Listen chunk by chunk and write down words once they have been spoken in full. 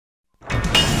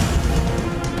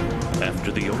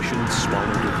After the ocean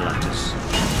swallowed Atlantis,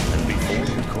 and before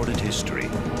recorded history,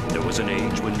 there was an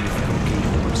age when mythical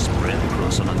kingdoms spread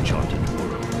across an uncharted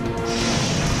world.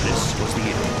 This was the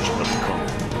age of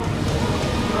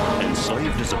Conan.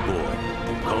 Enslaved as a boy,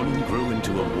 Conan grew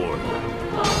into a warrior.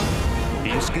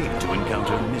 He escaped to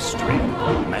encounter mystery,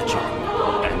 magic,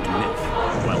 and myth,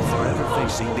 while forever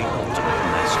facing the ultimate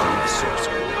master of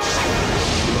sorcery.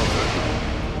 Lover,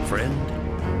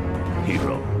 friend,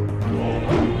 hero.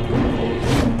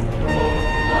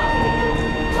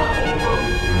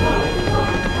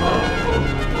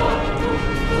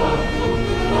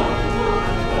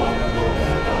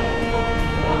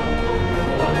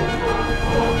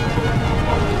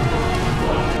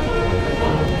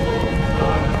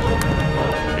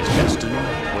 His destiny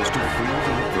was to free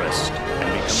the oppressed and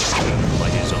become king by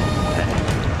his own hand.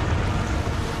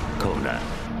 Conan.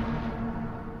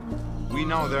 We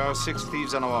know there are 6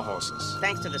 thieves on our horses.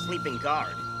 Thanks to the sleeping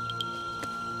guard.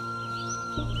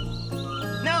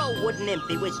 No, wooden imp,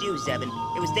 it was you, Seven.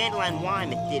 It was Dandelion Wine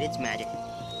that did its magic.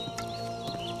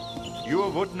 Your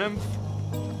wood nymph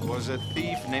was a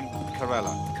thief named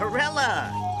Corella.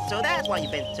 Corella! So that's why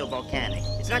you've been so volcanic.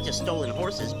 It's not just stolen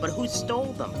horses, but who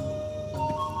stole them?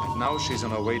 And now she's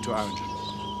on her way to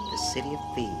Arringen. The city of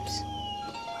thieves.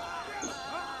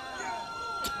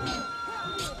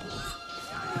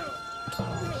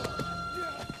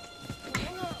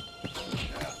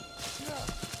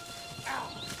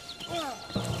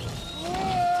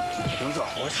 Those are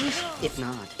horses? If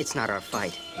not, it's not our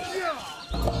fight.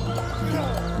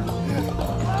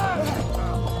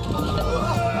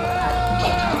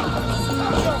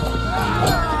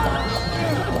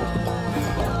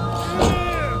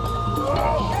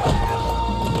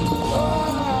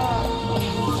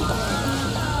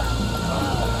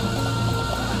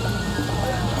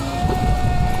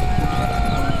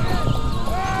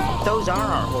 Those are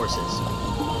our horses.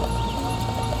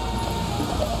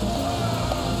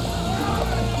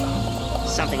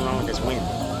 Something wrong with this wind.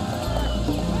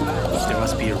 There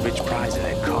must be a rich prize in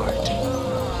that cart.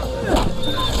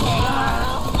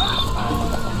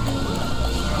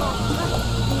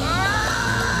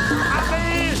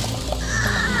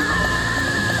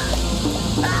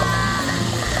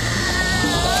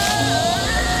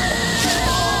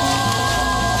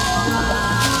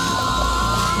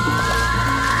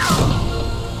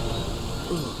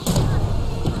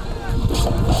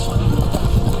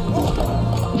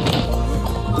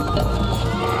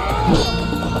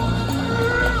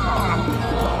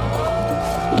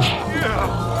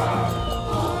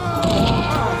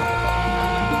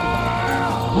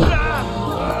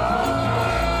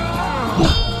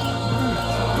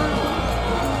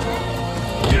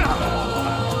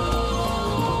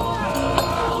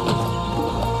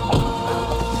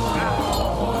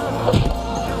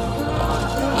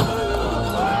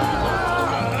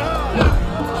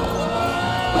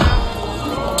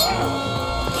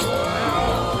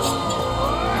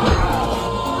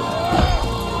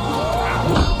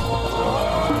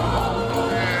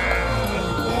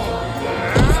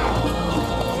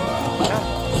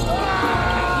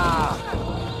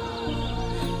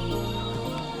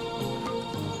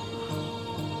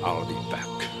 I'll be back.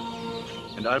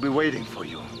 And I'll be waiting for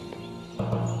you.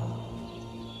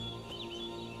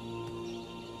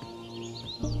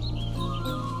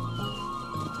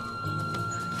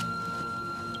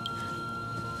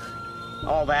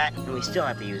 All that, and we still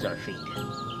have to use our feet.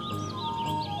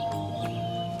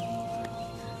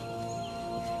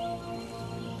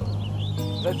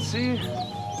 Let's see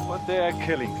what they are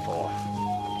killing for.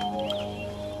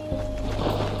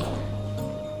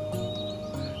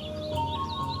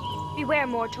 Beware,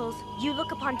 mortals. You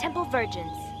look upon temple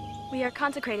virgins. We are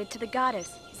consecrated to the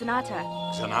goddess, Zanata,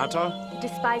 Zanata? the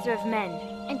despiser of men.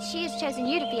 And she has chosen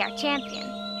you to be our champion.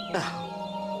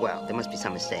 Oh, well, there must be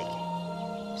some mistake.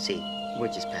 See,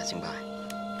 we're just passing by.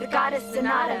 The goddess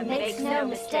Zanata makes no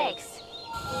mistakes.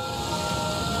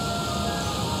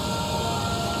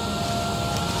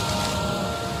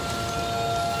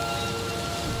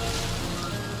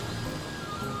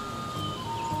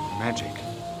 Magic.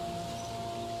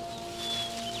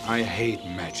 I hate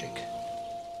magic.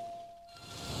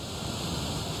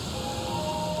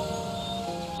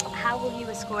 How will you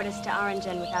escort us to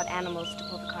Arringen without animals to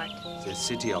pull the cart? The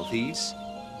city of thieves?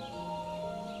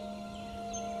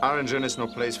 Arringen is no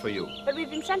place for you. But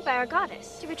we've been sent by our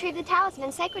goddess. To retrieve the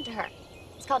talisman sacred to her.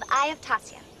 It's called Eye of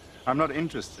Tassia. I'm not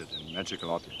interested in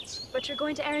magical objects. But you're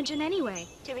going to Arringen anyway.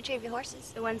 To retrieve your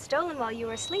horses. The one stolen while you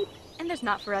were asleep. And there's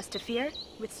not for us to fear,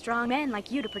 with strong men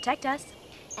like you to protect us.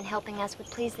 And helping us would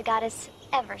please the goddess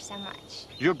ever so much.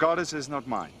 Your goddess is not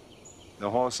mine. The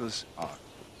horses are.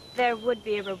 There would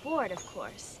be a reward, of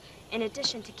course, in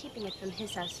addition to keeping it from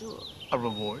His Azul. A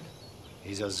reward?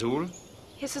 He's Azul?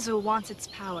 His Azul wants its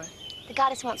power. The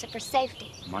goddess wants it for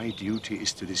safety. My duty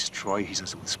is to destroy his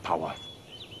Azul's power.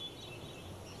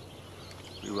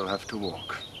 We will have to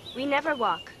walk. We never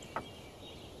walk.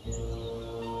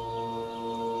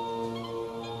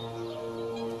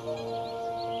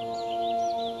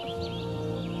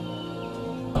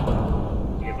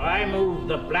 If I move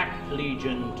the Black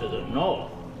Legion to the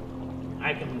north,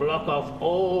 I can block off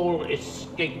all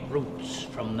escape routes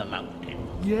from the mountain.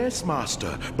 Yes,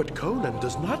 Master, but Conan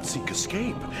does not seek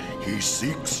escape. He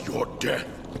seeks your death.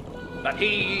 But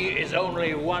he is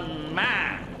only one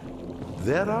man.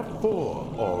 There are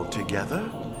 4 altogether,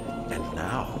 and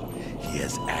now he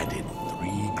has added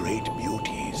 3 great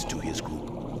beauties to his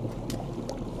group.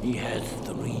 He has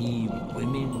 3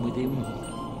 women with him.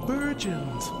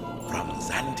 Virgins from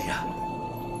Zandia.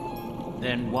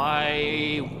 Then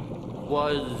why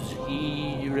was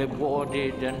he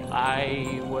rewarded and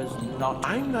I was not?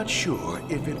 I'm not sure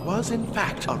if it was in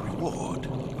fact a reward.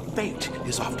 Fate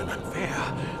is often unfair.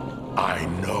 I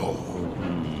know.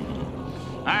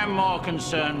 I'm more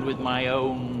concerned with my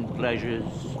own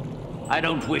pleasures. I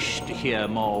don't wish to hear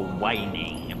more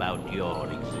whining about your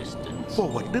existence. For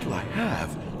what little I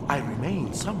have, I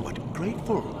remain somewhat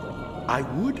grateful. I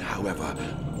would, however,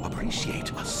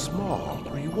 appreciate a small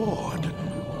reward.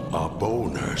 A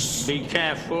bonus. Be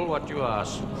careful what you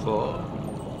ask for.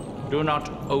 Do not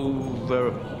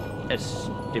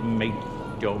overestimate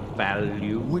your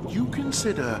value. Would you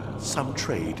consider some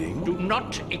trading? Do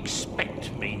not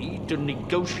expect me to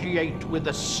negotiate with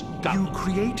a scum. You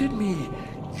created me.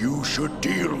 You should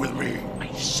deal with me. I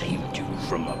saved you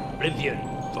from oblivion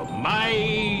for my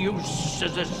use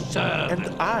as a servant.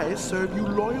 And I serve you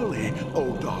loyally,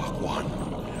 O Dark One.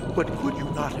 But could you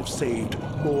not have saved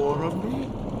more of me?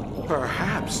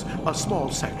 Perhaps a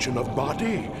small section of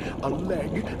body, a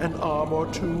leg, an arm or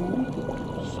 2?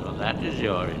 So that is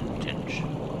your intention.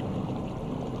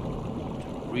 To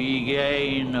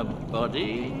regain a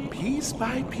body? Piece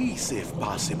by piece, if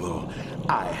possible.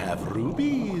 I have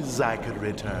rubies I could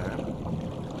return.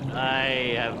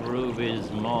 I have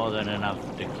rubies more than enough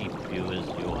to keep you as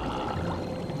you are.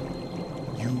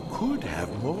 You could have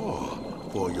more,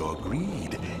 for your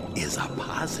greed is a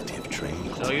positive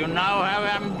trait. So you now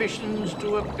have ambitions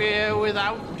to appear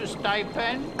without a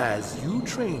stipend? As you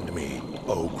trained me,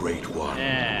 O Great One.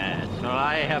 Yes, well,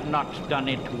 I have not done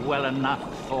it well enough,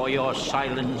 for your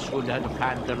silence would have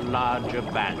had a larger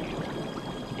value.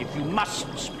 If you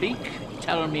must speak,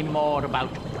 tell me more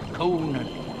about Conan.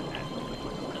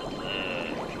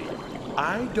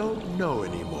 I don't know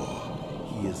anymore.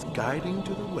 He is guiding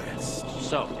to the west.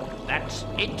 So, that's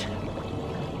it?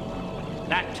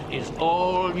 That is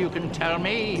all you can tell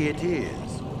me? It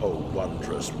is, O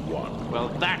Wondrous One. Well,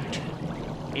 that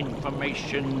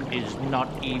information is not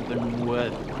even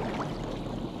worth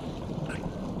a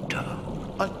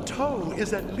toe. A toe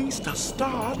is at least a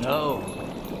start. No,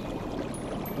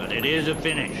 but it is a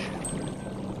finish.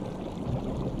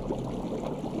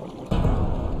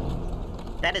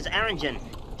 That is Aranjan,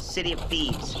 city of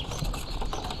thieves.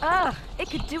 Ugh, it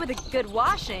could do with a good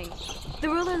washing. The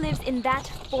ruler lives in that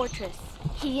fortress.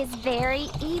 He is very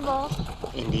evil.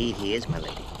 Indeed, he is, my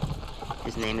lady.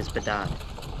 His name is Badad.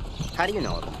 How do you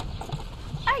know of him?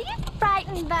 Are you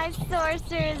frightened by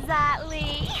sorcerers,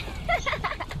 Atli?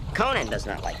 Conan does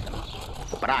not like them.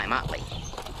 But I'm Atli,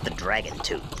 the dragon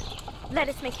too. Let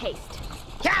us make haste.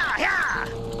 Yeah, yeah!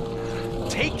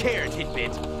 Take care,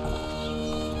 Tidbit.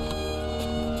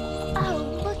 Oh,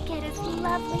 look at his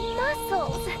lovely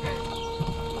muscles.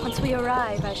 Once we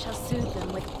arrive, I shall soothe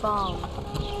them with balm.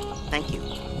 Thank you.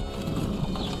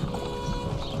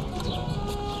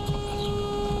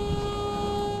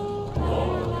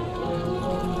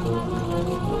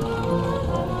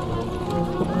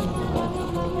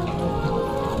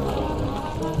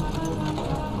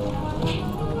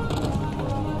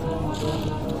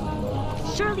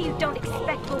 Surely you don't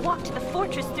expect we'll walk to the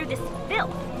fortress through this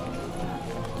filth.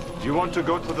 Do you want to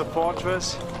go to the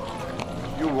fortress?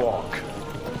 You walk.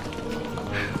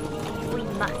 We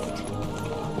must.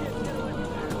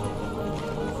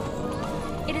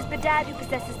 It is Badad who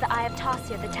possesses the Eye of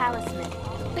Tasia, the talisman.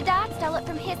 Badad stole it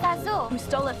from His Azul. Who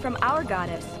stole it from our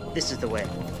goddess. This is the way.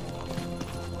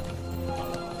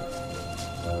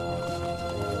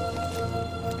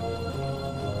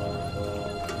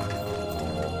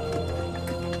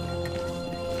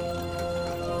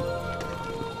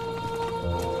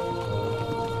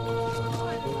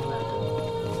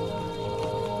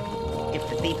 If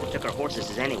the thief who took our horses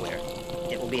is anywhere,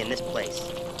 it will be in this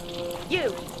place.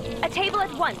 You! A table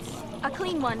at once! A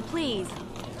clean one, please.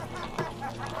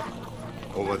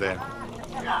 Over there.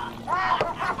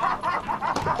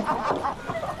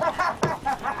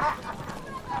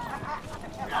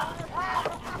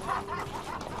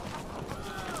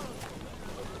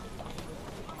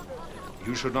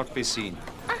 You should not be seen.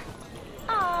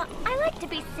 I like to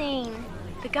be seen.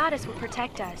 The goddess will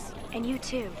protect us, and you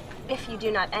too, if you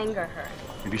do not anger her.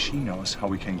 Maybe she knows how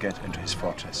we can get into his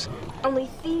fortress. Only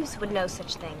thieves would know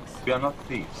such things. We are not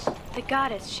thieves. The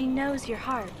goddess, she knows your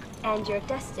heart and your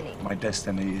destiny. My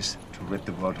destiny is to rid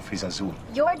the world of his Azul.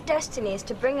 Your destiny is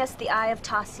to bring us the Eye of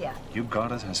Tassia. You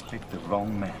goddess has picked the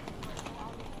wrong man.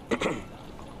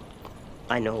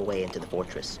 I know a way into the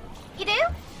fortress. You do?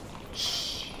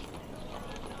 Shh.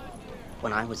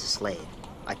 When I was a slave,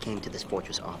 I came to this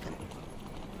fortress often.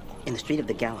 In the Street of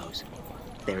the Gallows,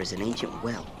 there is an ancient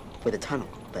well with a tunnel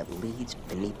that leads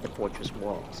beneath the fortress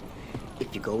walls.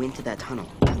 If you go into that tunnel...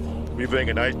 We bring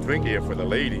a nice drink here for the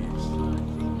ladies.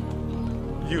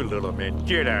 You little men,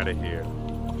 get out of here.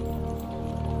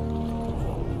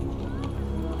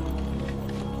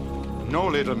 No,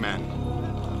 little man.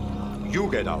 You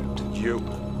get out. You.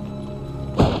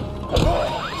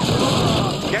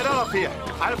 Get out of here.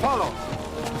 I'll follow.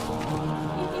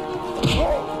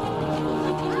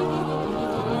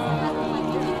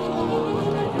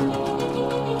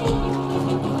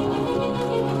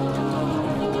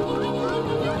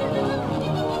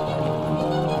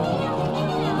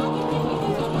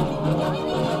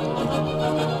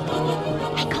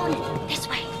 Hey, Conan, this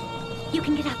way. You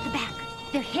can get out the back.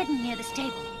 They're hidden near the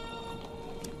stable.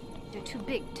 You're too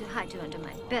big to hide you under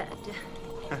my bed.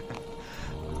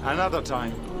 Another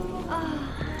time.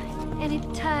 Oh, any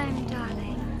time,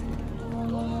 darling.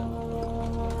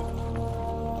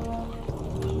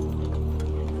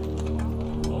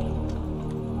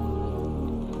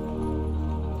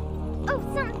 Oh,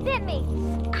 something bit me.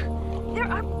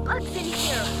 There are bugs in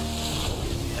here.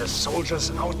 There's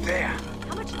soldiers out there.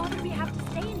 How much longer do we have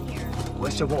to stay in here?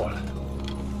 Where's the wall?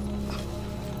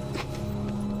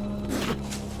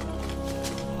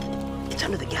 It's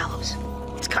under the gallows.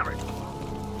 It's covered.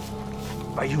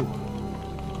 By you.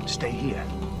 Stay here.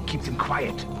 Keep them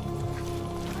quiet.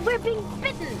 We're being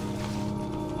bitten.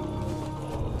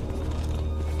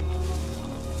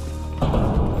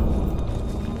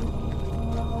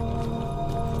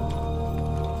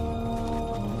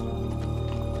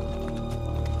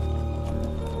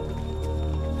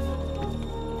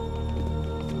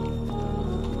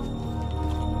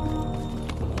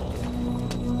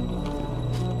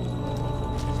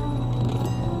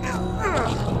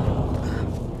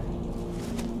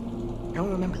 I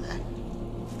don't remember that.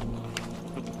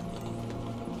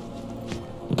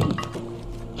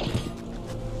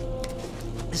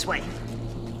 This way.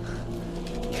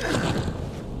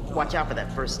 Watch out for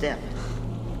that first step.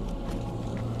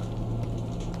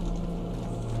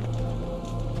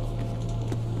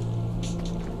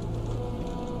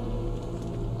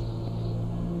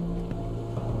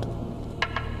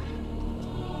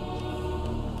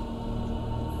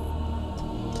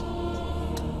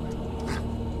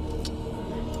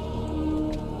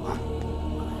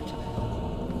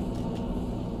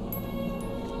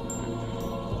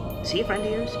 See a friend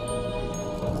of yours?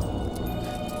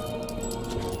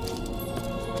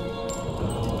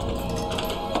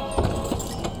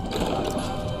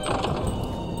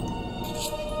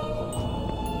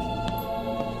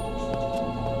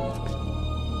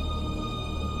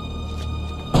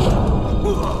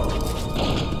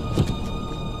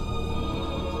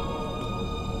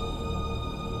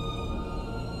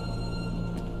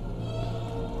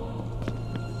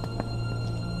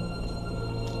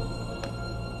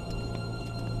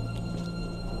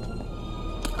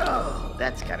 Oh,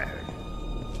 that's gotta hurt.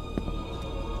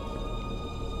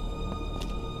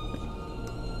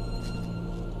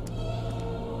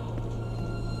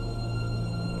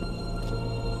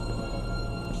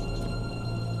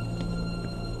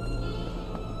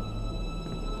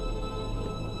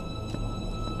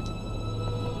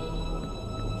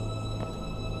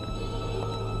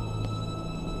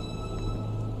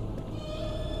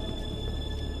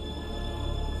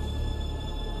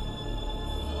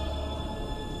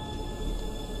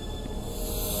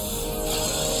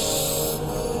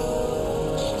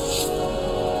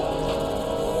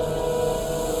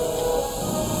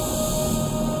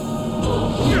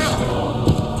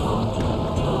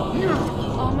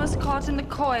 Caught in the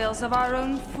coils of our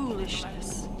own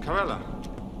foolishness. Carella,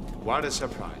 what a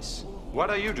surprise. What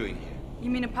are you doing here? You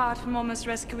mean apart from almost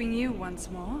rescuing you once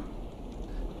more?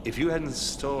 If you hadn't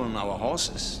stolen our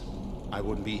horses, I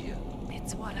wouldn't be here.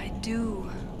 It's what I do.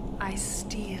 I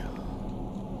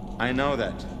steal. I know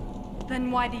that. Then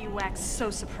why do you act so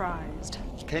surprised?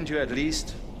 Can't you at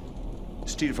least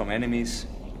steal from enemies?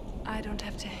 I don't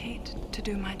have to hate to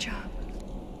do my job.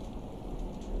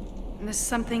 And there's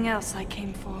something else I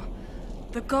came for.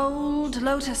 The gold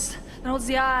lotus that holds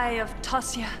the eye of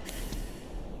Tosya.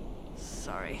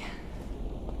 Sorry.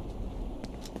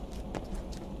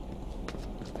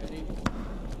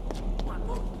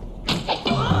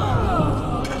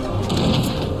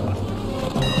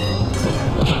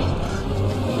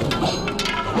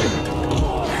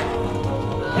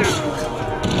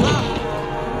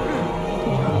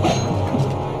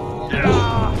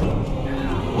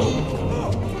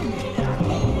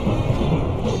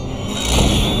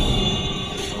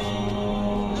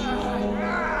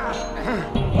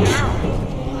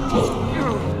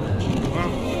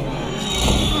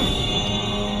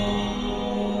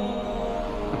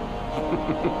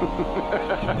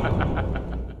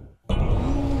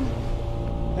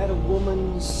 Had a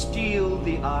woman steal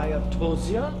the eye of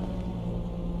Tosya?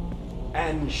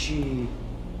 And she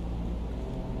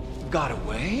got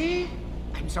away?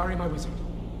 I'm sorry, my wizard.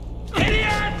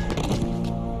 Idiot!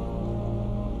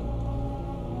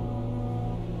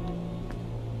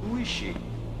 Who is she?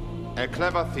 A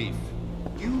clever thief.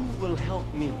 You will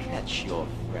help me catch your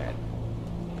friend.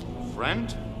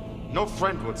 Friend? No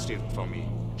friend would steal from me.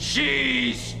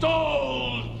 She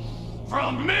stole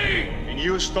from me! And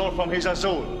you stole from his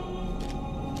Azul.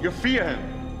 You fear him.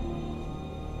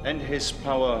 And his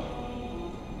power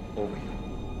over you.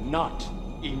 Not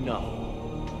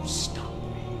enough to stop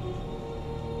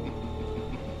me.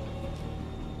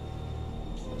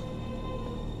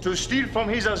 To steal from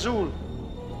his Azul,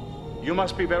 you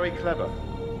must be very clever.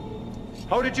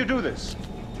 How did you do this?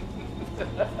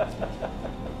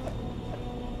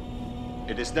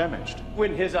 It is damaged.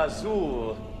 When his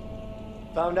Azul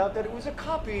found out that it was a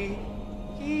copy,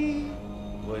 he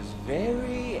was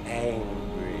very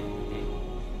angry.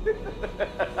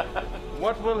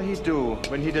 What will he do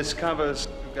when he discovers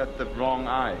you got the wrong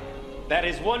eye? That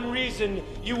is one reason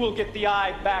you will get the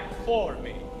eye back for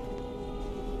me.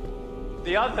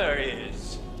 The other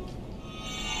is...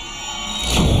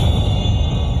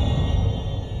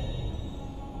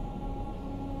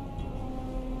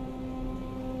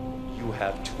 you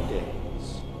have 2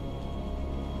 days.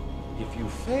 If you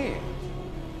fail,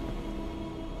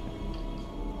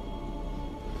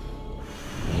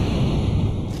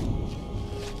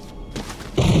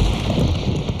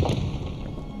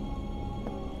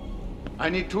 I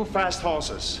need 2 fast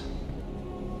horses.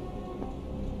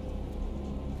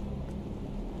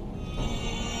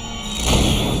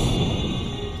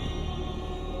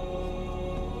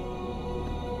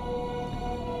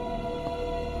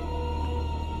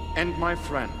 And my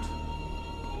friend.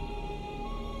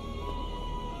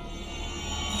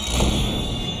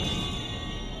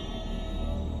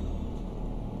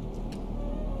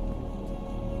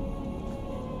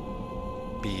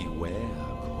 Beware,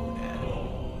 Conan.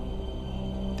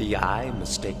 The eye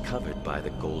must stay covered by the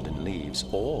golden leaves,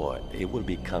 or it will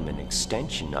become an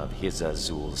extension of his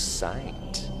Azul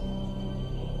sight.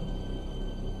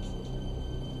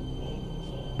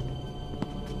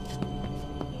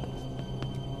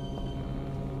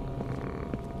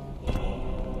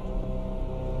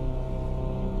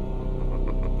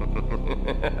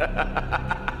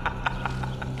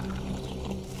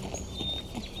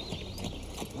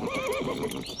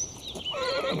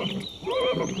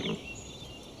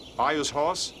 Bayou's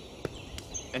horse?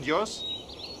 And yours?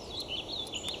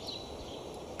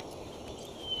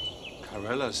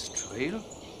 Carella's trail?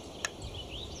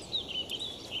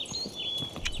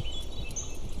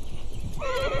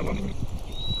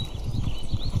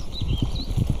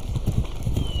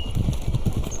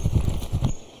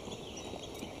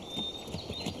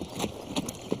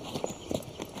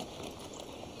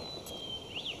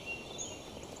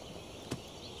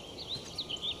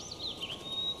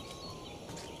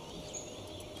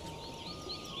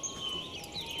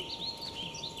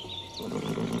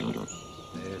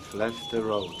 They've left the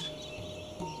road.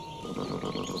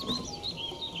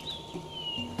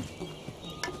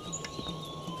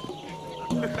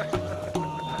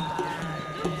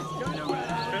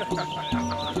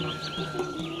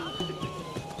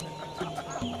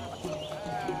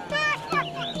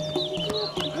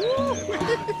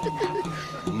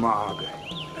 Marg.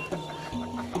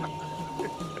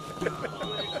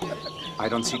 I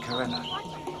don't see Carella.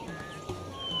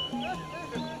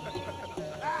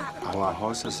 Our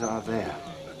horses are there.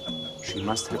 She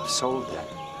must have sold them.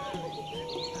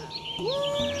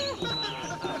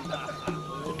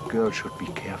 The girl should be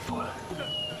careful.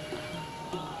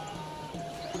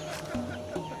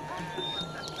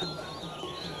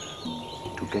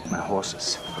 To get my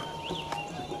horses.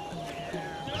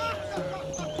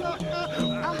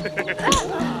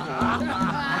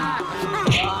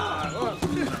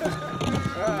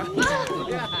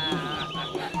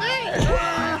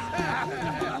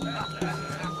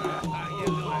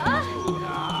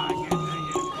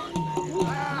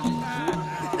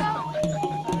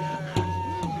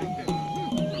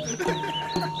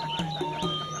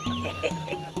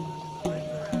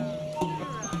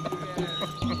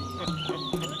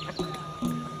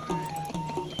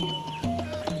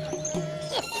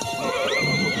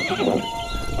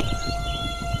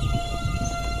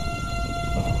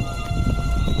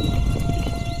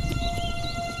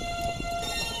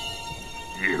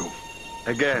 You.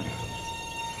 Again.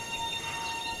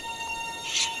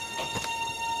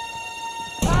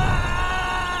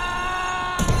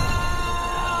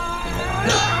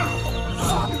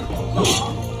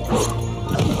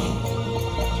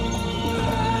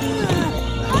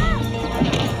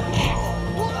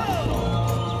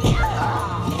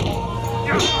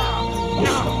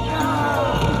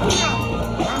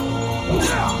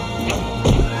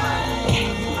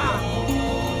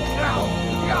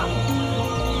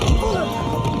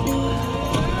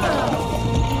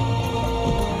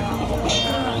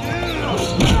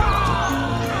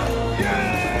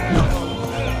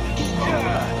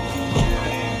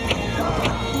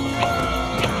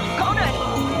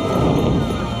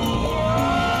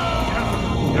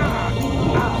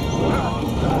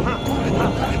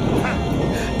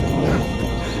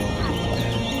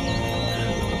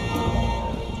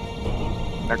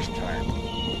 Next time,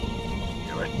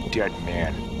 you're a dead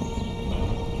man.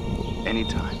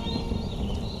 Anytime.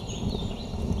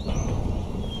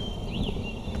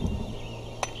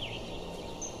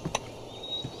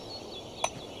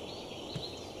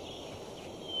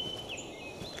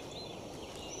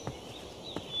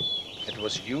 It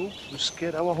was you who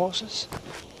scared our horses?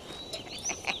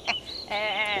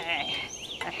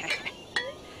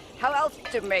 How else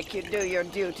to make you do your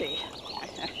duty?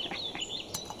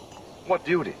 What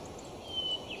duty?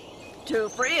 To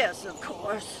free us, of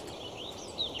course.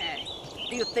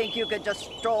 Do you think you could just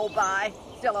stroll by,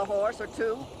 steal a horse or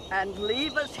two, and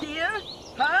leave us here?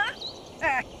 Huh?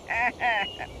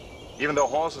 Even the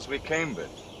horses we came with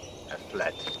have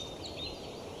fled.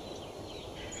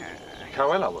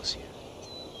 Carella was here.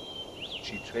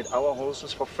 She traded our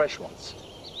horses for fresh ones.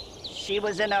 She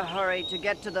was in a hurry to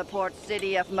get to the port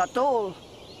city of Matul.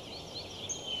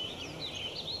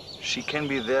 She can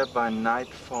be there by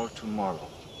nightfall tomorrow.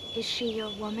 Is she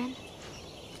your woman?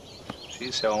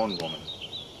 She's her own woman.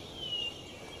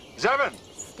 Zevin!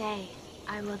 Stay.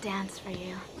 I will dance for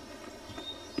you.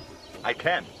 I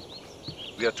can.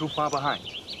 We are too far behind.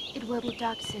 It will be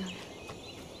dark soon.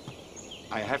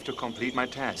 I have to complete my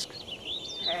task.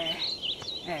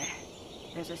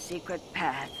 There's a secret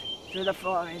path through the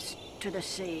forest to the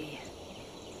sea.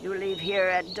 You leave here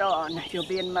at dawn. You'll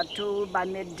be in Matul by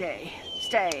midday.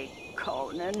 Stay,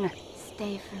 Conan.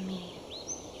 Stay for me.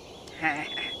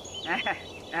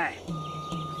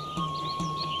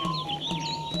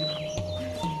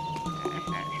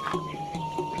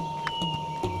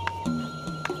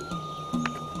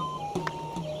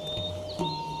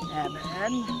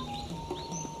 Evan,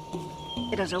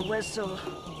 it is a whistle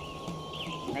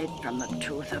made from the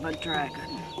tooth of a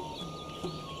dragon.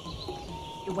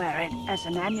 You wear it as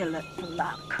an amulet for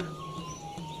luck.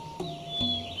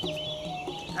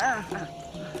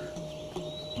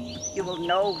 You will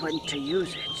know when to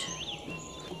use it.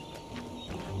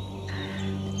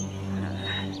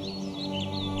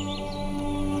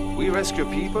 We rescue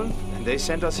people, and they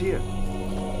sent us here.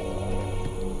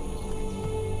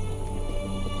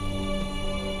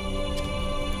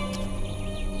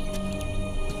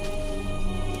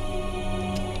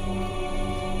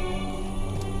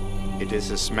 It is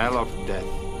the smell of death.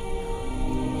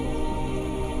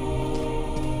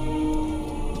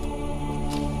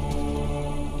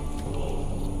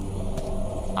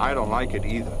 I don't like it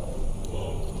either.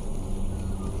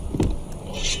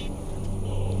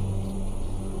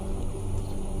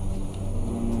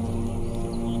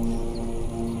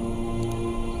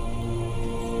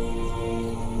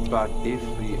 But if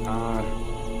we are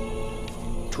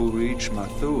to reach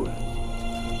Mathul,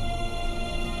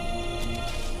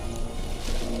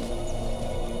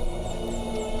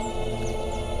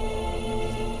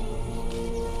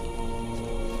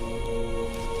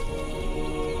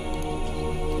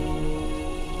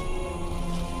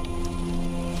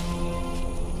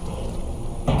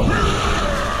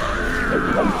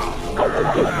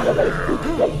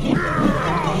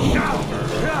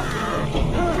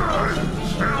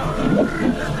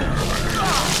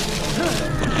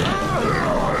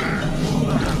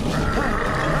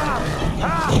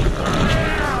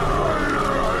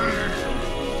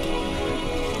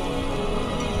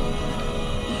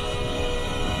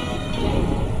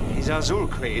 Azul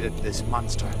created this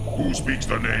monster. Who speaks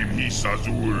the name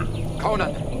Azul?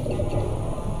 Conan.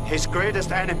 His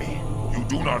greatest enemy. You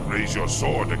do not raise your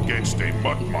sword against a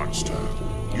mud monster.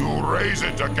 You raise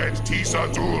it against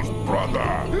Azul's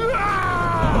brother.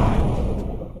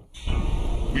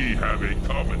 We have a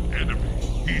common enemy,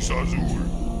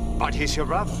 Azul. But he's your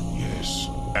brother. Yes,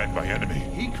 and my enemy.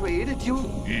 He created you?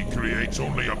 He creates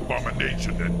only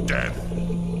abomination and death.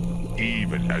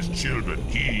 Even as children,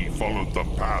 he followed the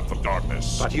path of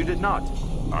darkness. But you did not.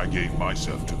 I gave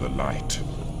myself to the light.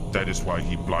 That is why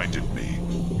he blinded me,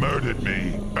 murdered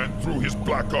me, and through his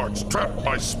black arts trapped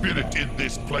my spirit in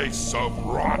this place of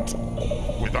rot.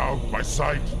 Without my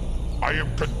sight, I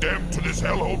am condemned to this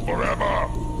hellhole forever.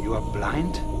 You are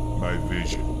blind? My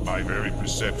vision, my very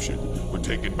perception, were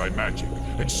taken by magic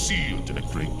and sealed in a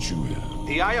great jewel.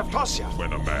 The Eye of Tosia.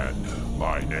 When a man,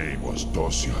 my name was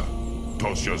Tosia.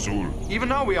 Tosia Azul. Even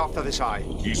now we after this eye.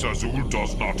 Azul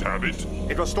does not have it.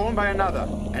 It was stolen by another,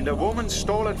 and a woman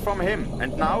stole it from him,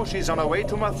 and now she's on her way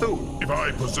to Mathul. If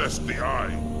I possessed the eye,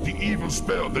 the evil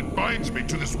spell that binds me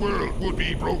to this world would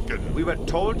be broken. We were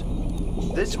told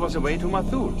this was a way to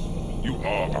Mathul. You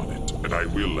are on it, and I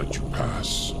will let you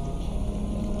pass.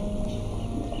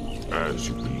 As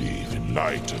you believe in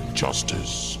light and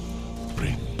justice,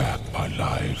 bring back my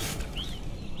life.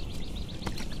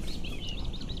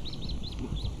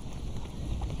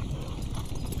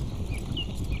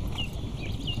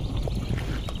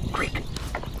 Quick.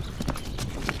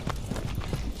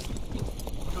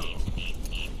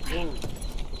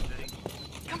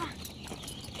 Come on.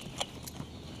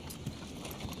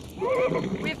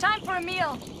 We have time for a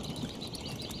meal.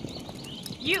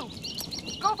 You,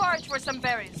 go forage for some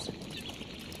berries.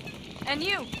 And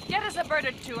you, get us a bird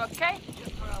or two, okay?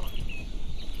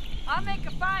 I'll make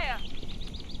a fire.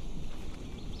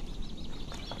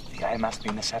 The eye must be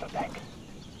in the saddlebag.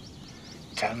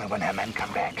 Tell me when her men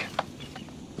come back.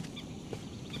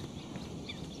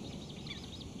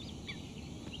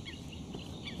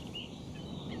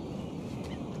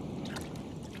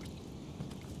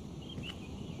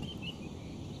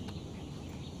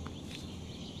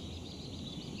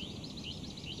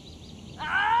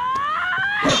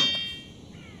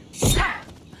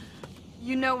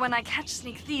 You know, when I catch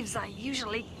sneak thieves, I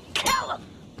usually kill them.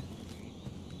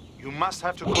 You must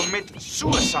have to commit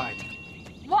suicide.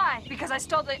 Why? Because I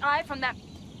stole the eye from that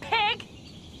pig?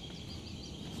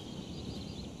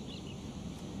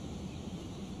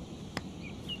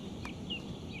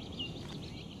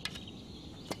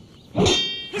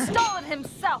 He stole it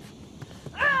himself.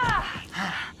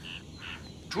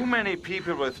 Too many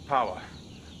people with power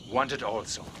want it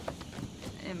also.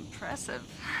 Impressive.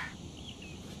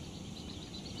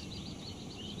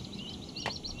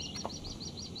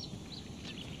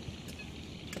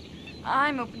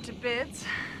 I'm open to bids.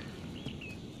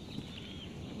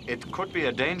 It could be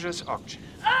a dangerous auction.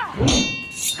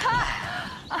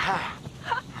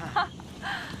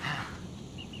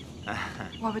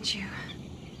 What would you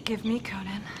give me,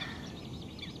 Conan?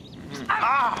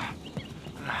 Ah!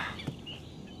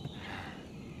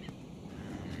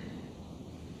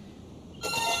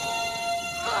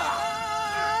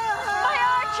 My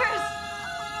archers!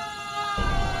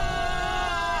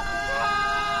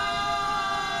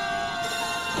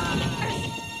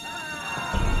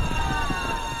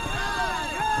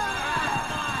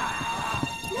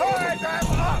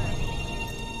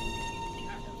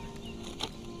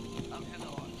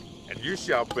 And you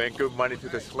shall bring good money to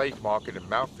the slave market in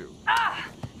Malthu. Ah!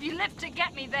 You live to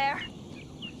get me there.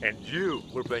 And you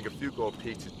will bring a few gold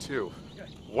pieces too,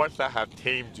 once I have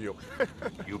tamed you.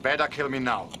 You better kill me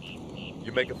now.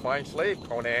 You make a fine slave,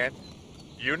 Conan.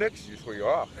 Eunuchs usually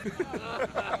are.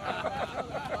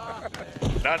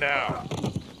 Now.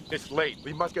 It's late.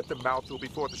 We must get to Malthu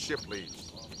before the ship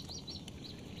leaves.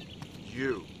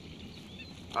 You.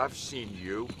 I've seen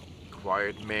you,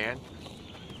 quiet man.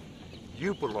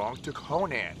 You belong to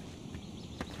Conan.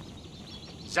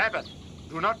 Zebed,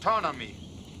 do not turn on me,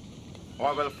 or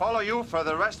I will follow you for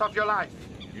the rest of your life.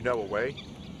 You know a way?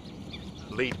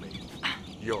 Lead me.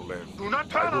 You'll live. Do not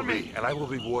turn on me! And I will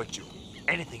reward you.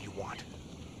 Anything you want.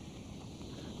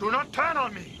 Do not turn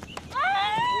on me!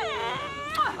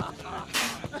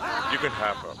 You can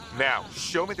have her. Now,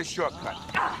 show me the shortcut.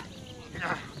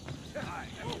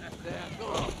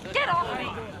 Get off me!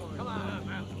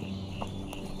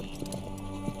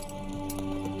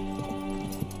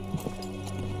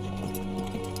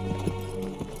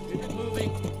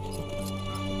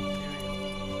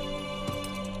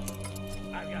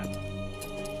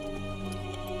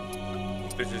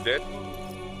 This is it?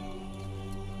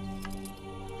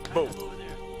 Move.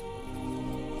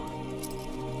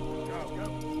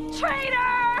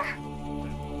 Traitor!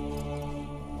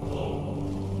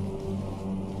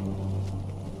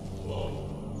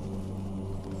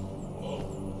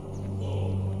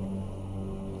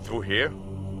 Through here?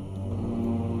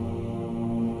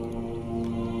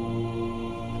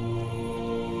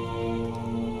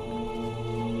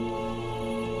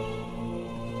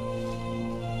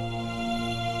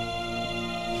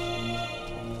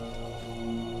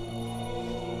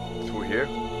 Through here?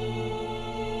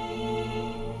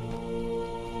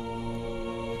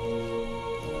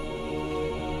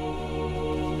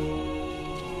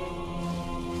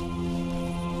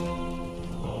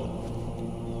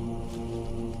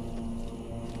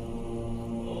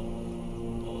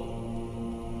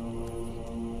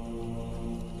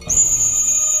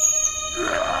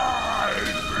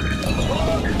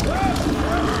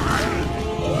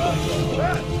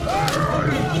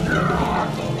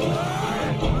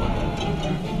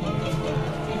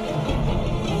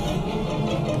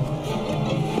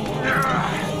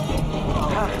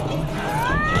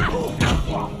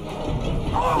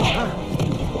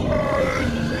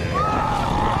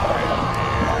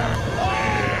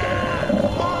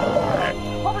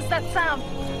 What was that sound?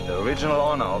 The original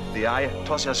owner of the eye,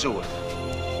 Tosia Azul.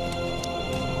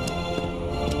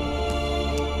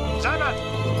 Simon!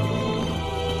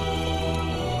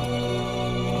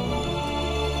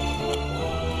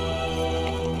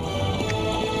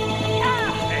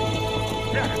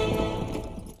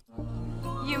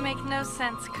 You make no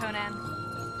sense, Conan.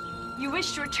 You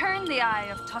wish to return the eye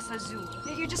of Tosia Azul,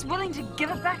 yet you're just willing to give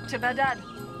it back to Baghdad.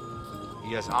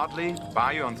 He has Audley,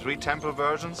 Bayu, and 3 temple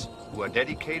versions who are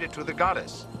dedicated to the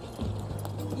goddess.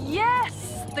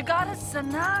 Yes, the goddess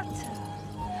Sanata.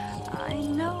 I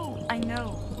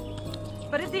know.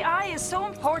 But if the eye is so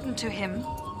important to him,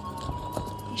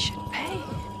 he should pay.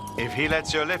 If he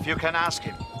lets you live, you can ask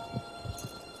him.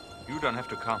 You don't have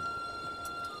to come.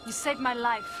 You saved my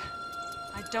life.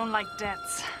 I don't like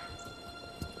debts.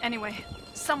 Anyway,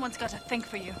 someone's got to think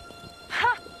for you.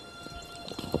 Ha!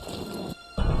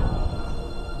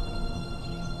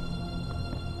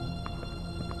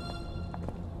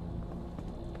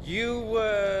 You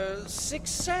were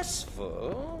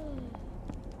successful?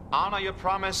 Honor your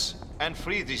promise and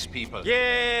free these people.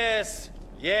 Yes,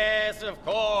 of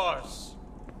course.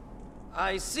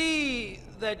 I see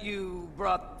that you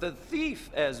brought the thief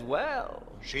as well.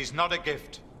 She's not a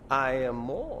gift. I am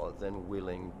more than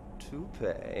willing to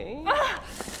pay.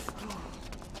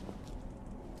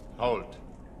 Hold.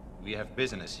 We have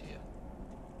business here.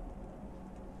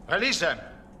 Release them!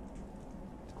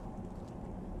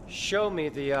 Show me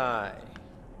the eye.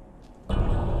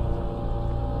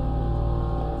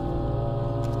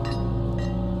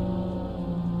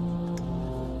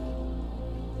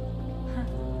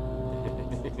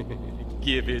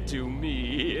 Give it to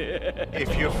me.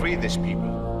 If you free these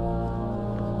people.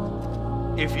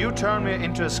 If you turn me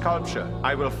into a sculpture,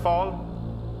 I will fall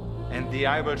and the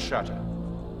eye will shatter.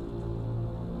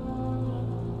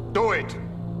 Do it!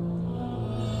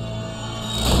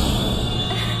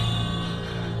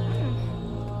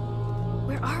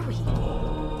 Where are we?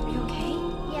 Are you okay?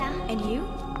 Yeah. And you?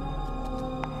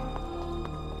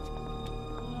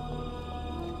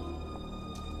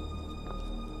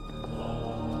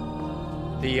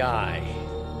 The eye.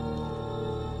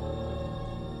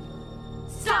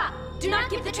 Stop! Do not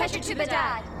give the treasure to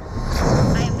Baghdad.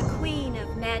 I am the Queen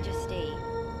of Majesty.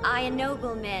 I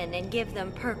ennoble men and give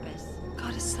them purpose.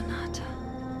 Goddess Sanata.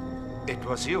 It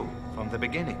was you from the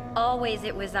beginning. Always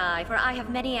it was I, for I have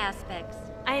many aspects.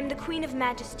 I am the Queen of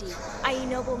Majesty. I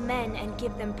ennoble men and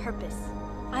give them purpose.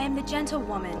 I am the gentle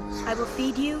woman. I will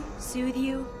feed you, soothe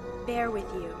you, bear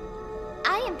with you.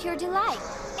 I am pure delight,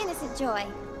 innocent joy.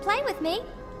 Play with me.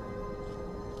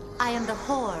 I am the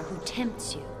whore who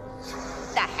tempts you.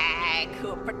 The hag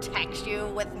who protects you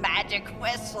with magic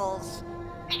whistles.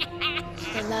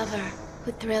 The lover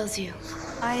who thrills you.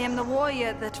 I am the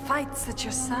warrior that fights at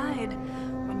your side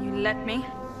when you let me.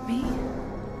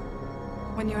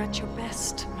 When you're at your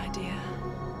best, my dear.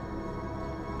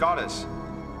 Goddess,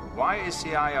 why is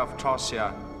the eye of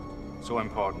Tosia so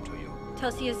important to you?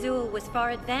 Tosia Azul was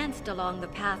far advanced along the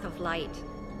path of light.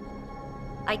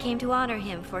 I came to honor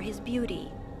him for his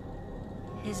beauty,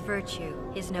 his virtue,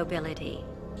 his nobility.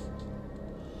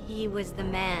 He was the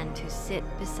man to sit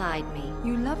beside me.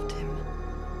 You loved him.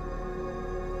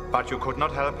 But you could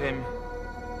not help him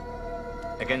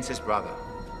against his brother.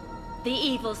 The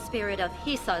evil spirit of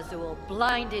Hisazul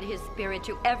blinded his spirit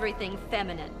to everything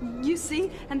feminine. You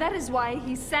see, and that is why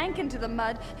he sank into the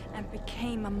mud and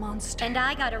became a monster. And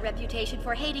I got a reputation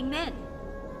for hating men.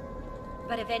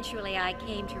 But eventually I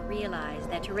came to realize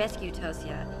that to rescue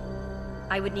Tosia,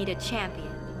 I would need a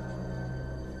champion.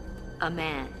 A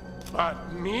man.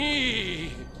 But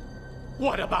me?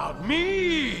 What about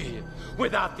me?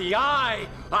 Without the eye,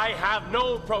 I have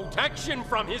no protection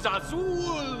from his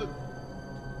Azul.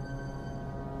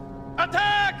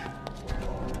 Attack!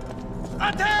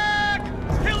 Attack!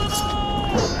 Kill them all!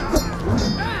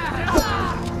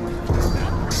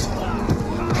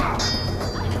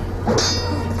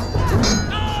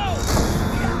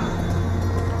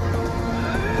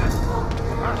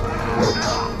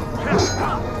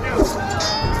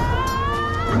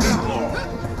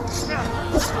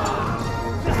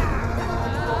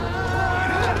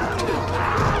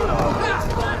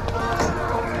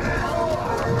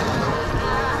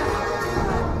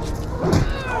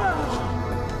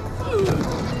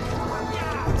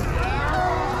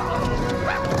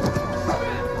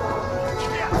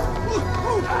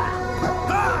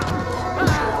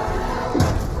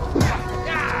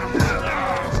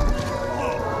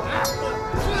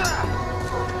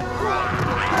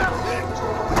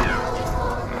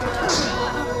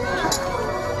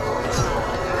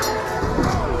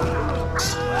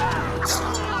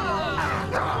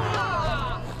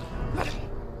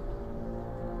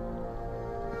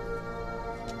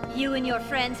 You and your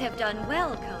friends have done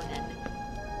well, Conan.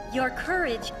 Your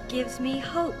courage gives me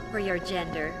hope for your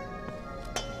gender.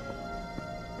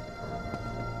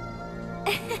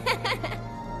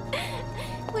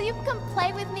 Will you come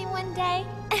play with me one day?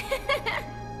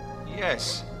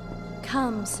 Yes.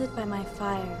 Come, sit by my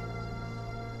fire.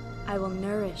 I will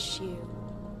nourish you.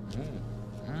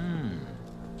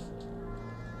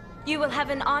 You will have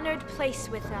an honored place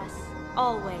with us,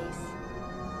 always.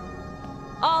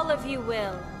 All of you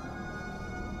will.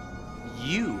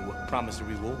 You promise a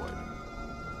reward.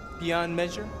 Beyond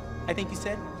measure, I think you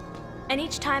said? And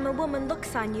each time a woman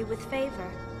looks on you with favor,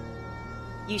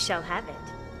 you shall have it.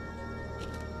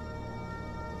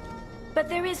 But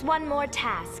there is one more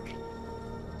task.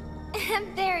 A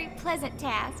very pleasant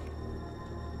task.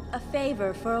 A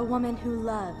favor for a woman who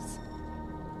loves.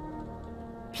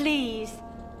 Please,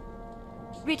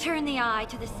 return the eye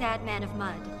to the sad man of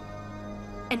mud,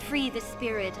 and free the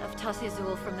spirit of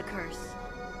Tasiazul from the curse.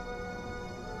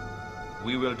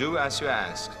 We will do as you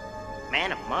ask.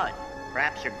 Man of mud.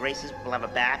 Perhaps your graces will have a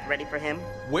bath ready for him?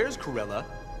 Where's Corella?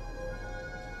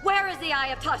 Where is the eye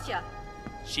of Tasya?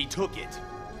 She took it.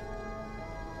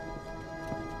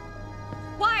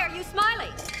 Why are you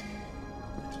smiling?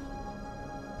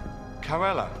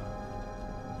 Corella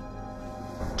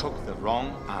took the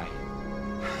wrong eye.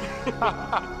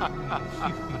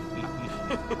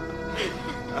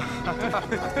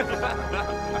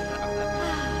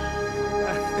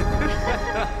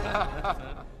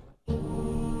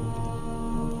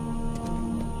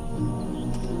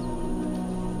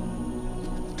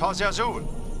 Tasiazul!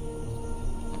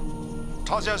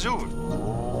 Tasiazul!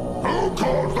 Who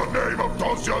calls the name of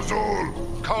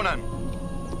Tasiazul? Conan!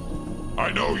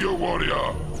 I know you,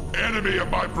 warrior. Enemy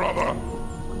of my brother.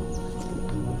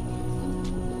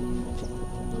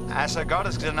 As the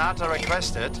goddess Granata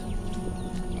requested,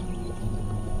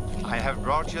 I have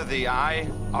brought you the Eye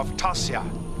of Tasya.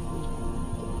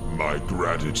 My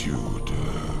gratitude,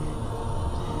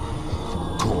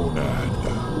 Conan,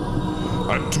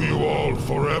 and to you all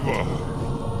forever.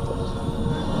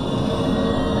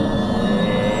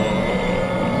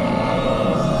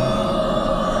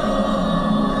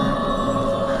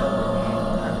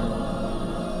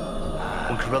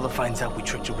 When Corella finds out we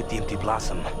tricked her with the empty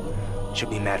blossom, she'll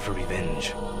be mad for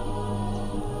revenge.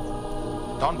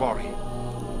 Don't worry.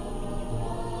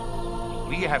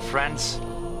 We have friends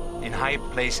in high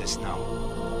places now.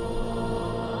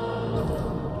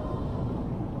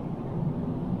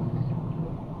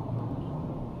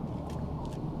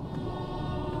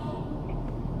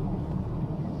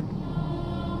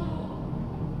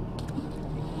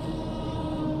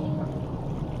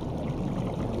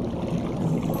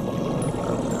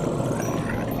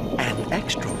 An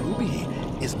extra ruby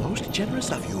is most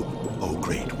generous of you, O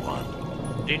Great One.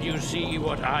 Did you see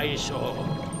what I saw?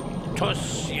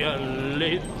 Tasya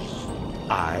lives.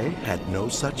 I had no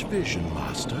such vision,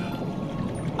 Master.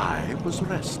 I was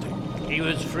resting. He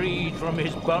was freed from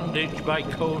his bondage by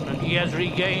Conan. He has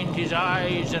regained his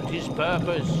eyes and his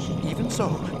purpose. Even so,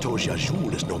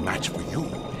 Tasiazul is no match for you.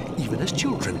 Even as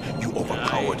children, you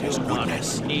overpowered his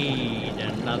goodness. I need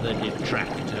another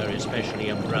detractor, especially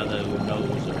a brother who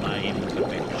knows of my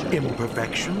imperfections.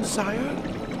 Imperfections, sire?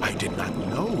 I did not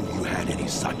know you had any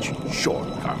such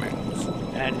shortcomings.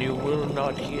 And you will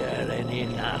not hear any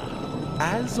now.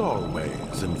 As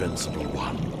always, Invincible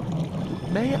One.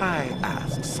 May I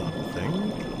ask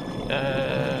something?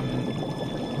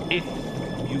 If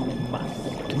you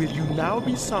must. Will you now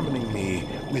be summoning me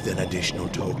with an additional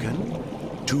token?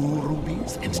 2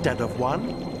 rubies instead of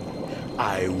 1?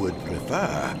 I would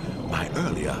prefer my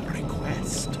earlier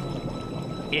request.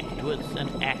 It was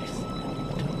an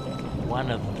accident.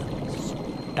 One of them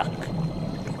stuck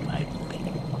to my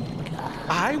finger.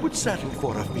 I would settle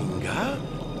for a finger,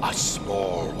 a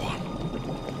small one.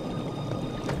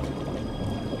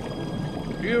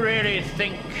 Do you really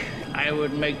think I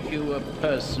would make you a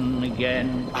person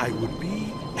again? I would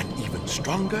be an even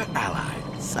stronger ally,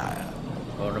 sire.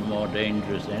 Or a more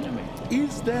dangerous enemy?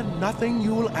 Is there nothing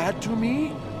you'll add to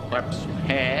me? Perhaps some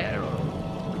hair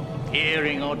or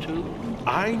earring or two?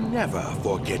 I never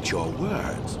forget your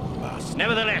words, Master.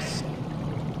 Nevertheless,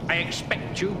 I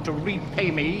expect you to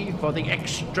repay me for the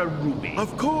extra ruby.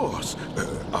 Of course.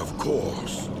 Of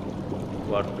course.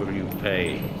 What will you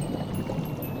pay?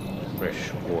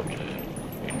 Fresh water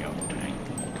in your tank.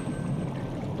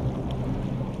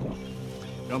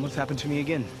 It almost happened to me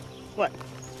again. What?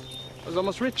 I was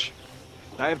almost rich.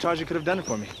 I have Taja could have done it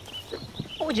for me.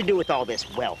 What would you do with all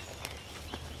this wealth?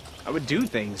 I would do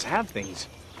things, have things.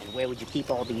 And where would you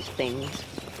keep all these things?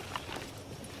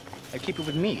 I'd keep it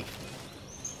with me.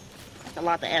 That's a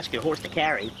lot to ask your horse to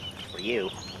carry, for you.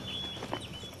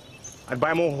 I'd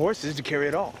buy more horses to carry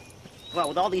it all. Well,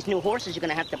 with all these new horses, you're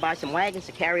gonna have to buy some wagons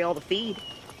to carry all the feed.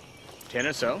 10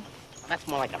 or so. That's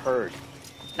more like a herd.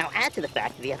 Now add to the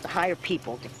fact that you have to hire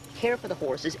people to care for the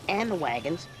horses and the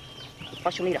wagons.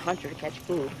 Plus you'll need a hunter to catch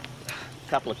food. A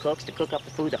couple of cooks to cook up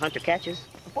the food the hunter catches.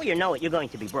 Before you know it, you're going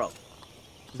to be broke.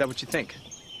 Is that what you think?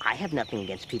 I have nothing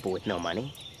against people with no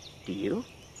money. Do you?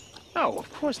 No,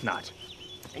 of course not.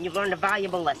 Then you've learned a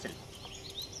valuable lesson.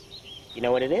 You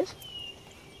know what it is?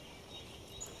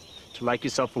 To like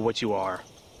yourself for what you are.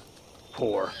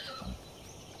 Poor.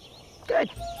 Good.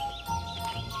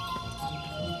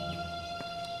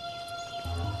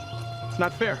 It's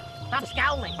not fair. Stop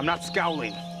scowling. I'm not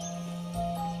scowling.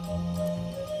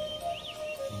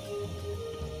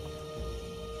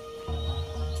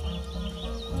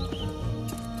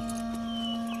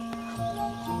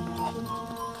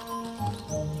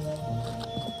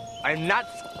 I'm not...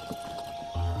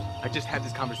 I just had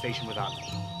this conversation with Ali.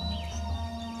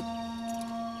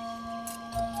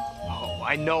 Oh,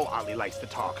 I know Ali likes to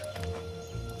talk.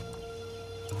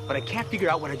 But I can't figure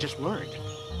out what I just learned.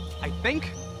 I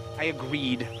think I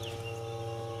agreed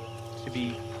to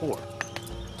be poor.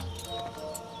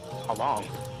 How long?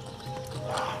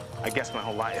 I guess my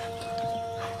whole life.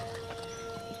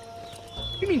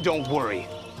 You mean don't worry?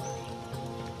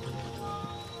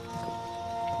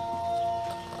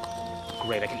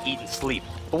 Great, I can eat and sleep.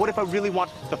 But what if I really want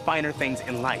the finer things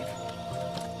in life?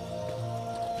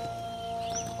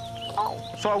 Oh,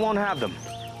 so I won't have them.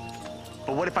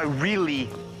 But what if I really,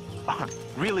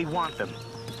 really want them?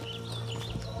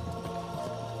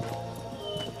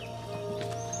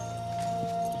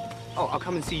 Oh, I'll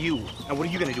come and see you. And what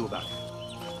are you gonna do about it?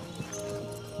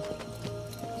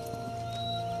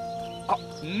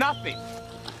 Oh, nothing.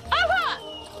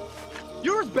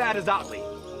 You're as bad as Otley.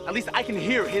 At least I can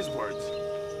hear his words.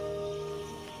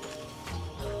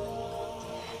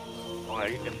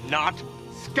 I am not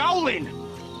scowling!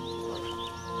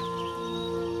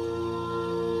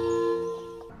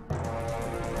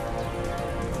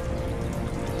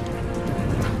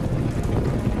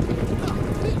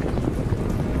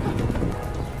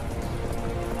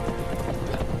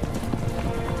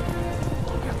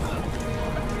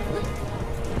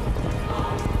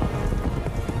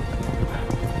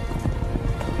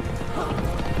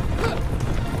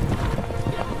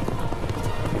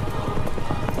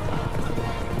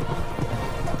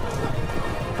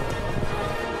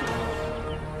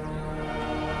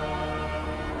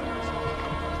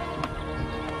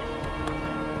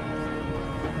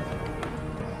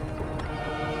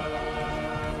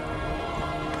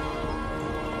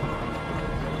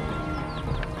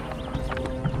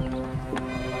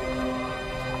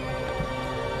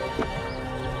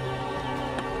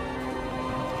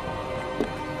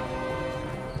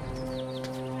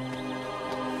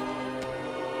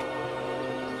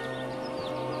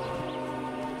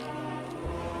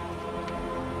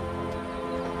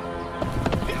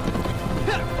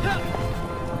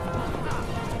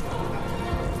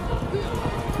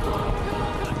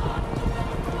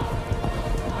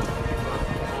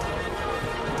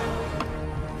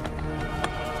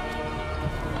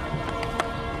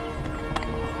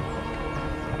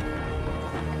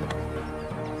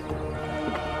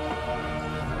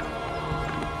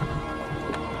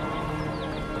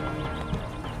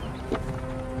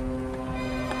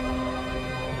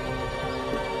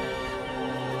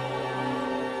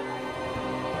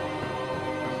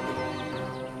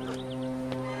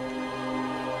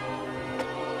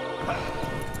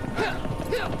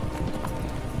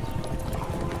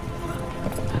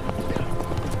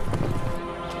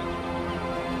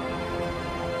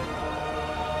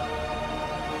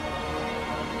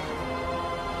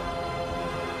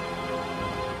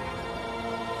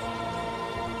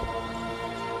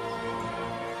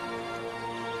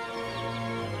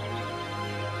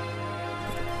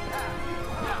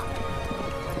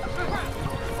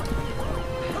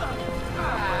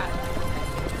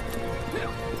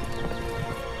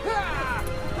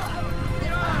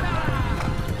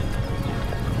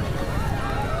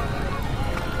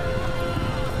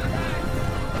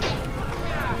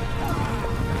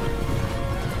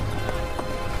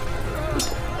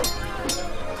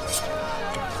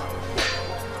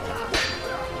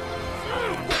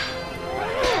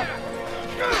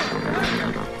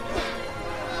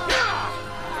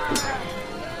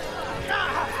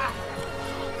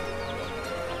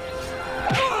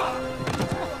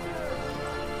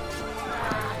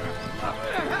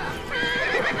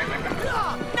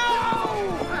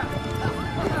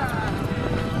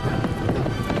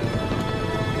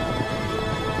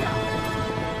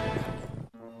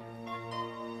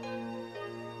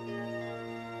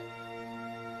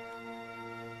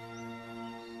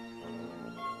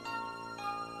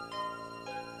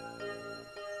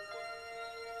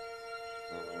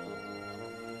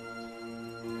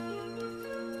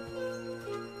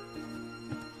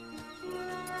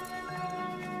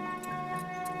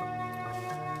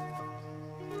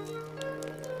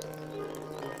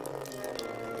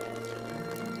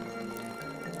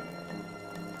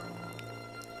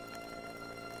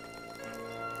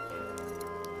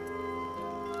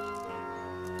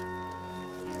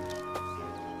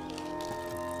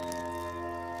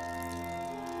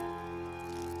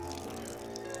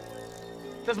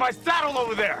 There's my saddle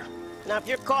over there! Now, if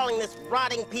you're calling this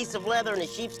rotting piece of leather and a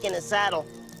sheepskin a saddle,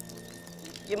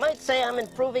 you might say I'm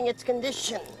improving its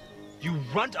condition. You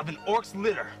runt of an orc's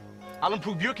litter. I'll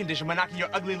improve your condition by knocking your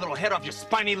ugly little head off your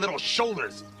spiny little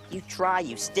shoulders. You try,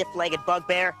 you stiff-legged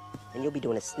bugbear, and you'll be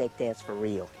doing a snake dance for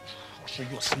real. I'll show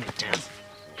you a snake dance.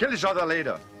 Kill each other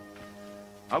later.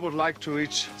 I would like to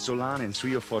reach Zolan in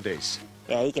 3 or 4 days.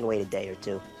 Yeah, he can wait a day or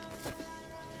two.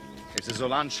 If the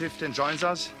Zolan chieftain joins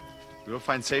us, we will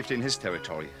find safety in his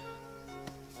territory.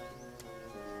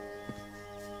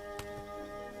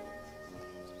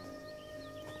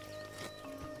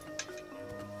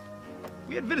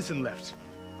 We had venison left.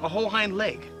 A whole hind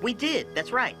leg. We did,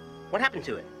 that's right. What happened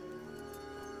to it?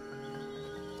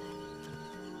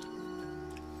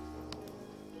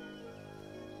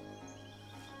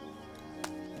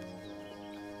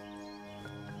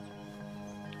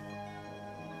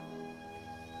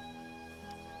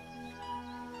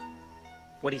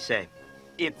 What'd he say?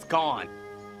 It's gone.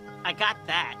 I got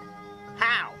that.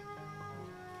 How?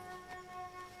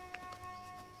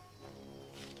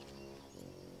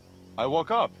 I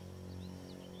woke up.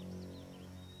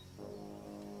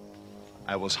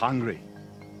 I was hungry.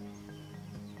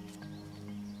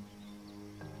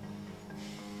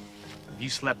 If you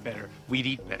slept better, we'd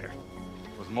eat better.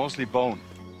 It was mostly bone.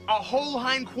 A whole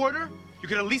hind quarter? You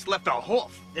could at least left a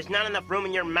hoof. There's not enough room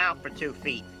in your mouth for 2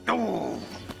 feet. Oh.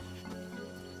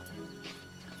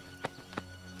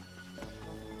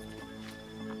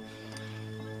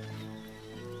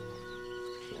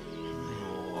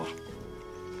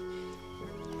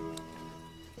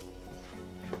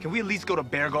 Can we at least go to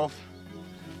Bear Gulf?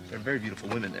 There are very beautiful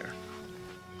women there.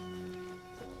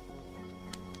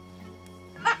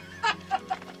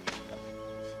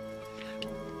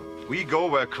 We go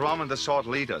where Crom and the Sword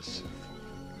lead us.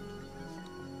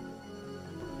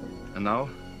 And now,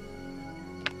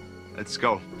 let's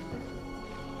go.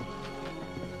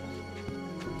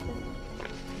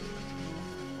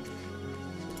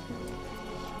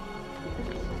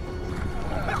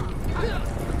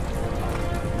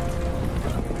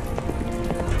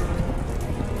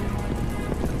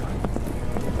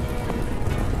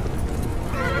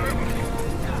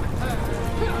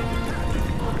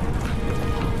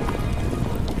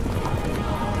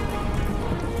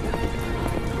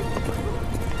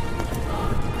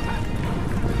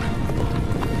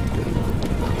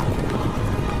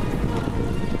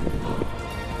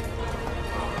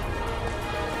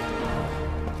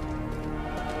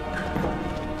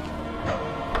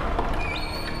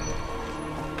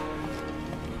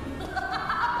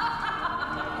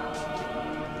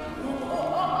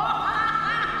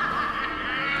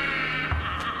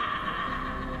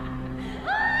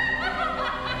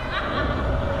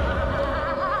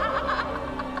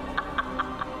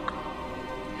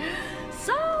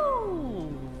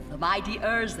 Mighty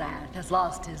Urzath has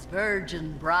lost his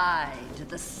virgin bride to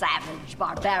the savage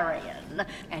barbarian,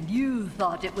 and you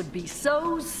thought it would be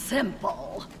so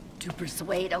simple to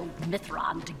persuade old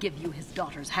Mithron to give you his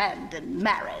daughter's hand in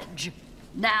marriage.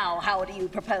 Now, how do you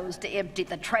propose to empty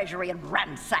the treasury and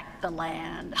ransack the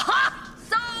land? Ha!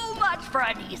 So much for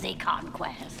an easy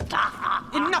conquest.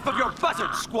 Enough of your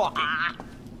buzzard squawking!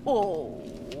 Oh,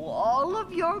 all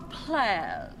of your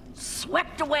plans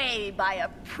swept away by a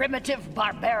primitive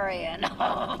barbarian,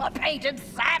 a painted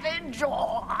savage.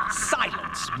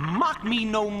 Silence! Mock me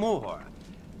no more.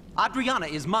 Adriana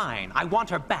is mine. I want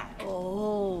her back.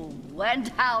 Oh, and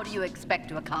how do you expect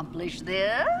to accomplish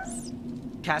this?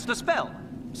 Cast a spell.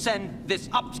 Send this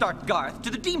upstart Garth to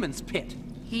the demon's pit.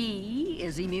 He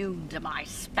is immune to my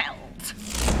spells.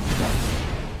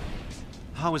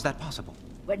 How is that possible?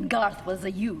 When Garth was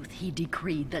a youth, he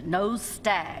decreed that no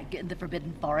stag in the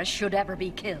Forbidden Forest should ever be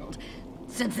killed.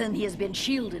 Since then, he has been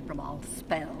shielded from all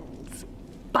spells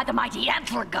by the mighty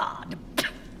Antler God.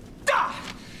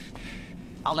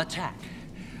 I'll attack.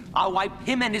 I'll wipe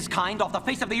him and his kind off the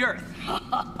face of the earth.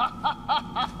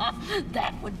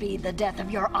 That would be the death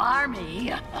of your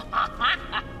army.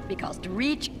 Because to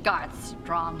reach Garth's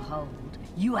stronghold,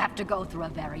 you have to go through a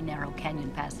very narrow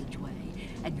canyon passageway.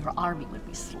 And your army would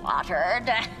be slaughtered.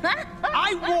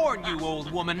 I warn you,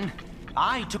 old woman.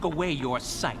 I took away your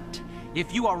sight.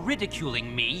 If you are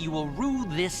ridiculing me, you will rue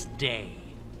this day.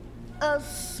 A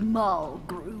small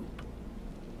group,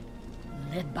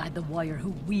 led by the warrior who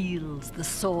wields the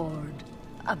sword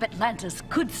of Atlantis,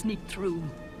 could sneak through.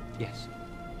 Yes.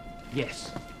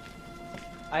 Yes.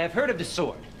 I have heard of the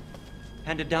sword,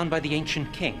 handed down by the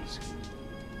ancient kings.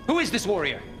 Who is this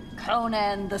warrior?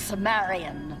 Conan the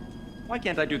Cimmerian. Why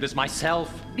can't I do this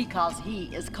myself? Because he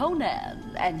is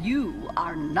Conan, and you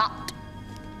are not.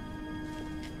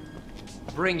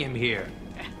 Bring him here.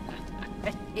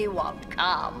 He won't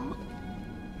come.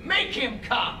 Make him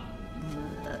come!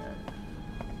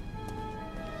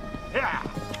 Yeah.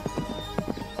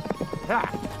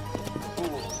 Yeah.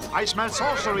 I smell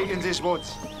sorcery in these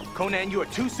woods. Conan, you are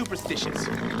too superstitious.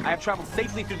 I have traveled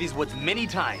safely through these woods many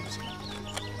times.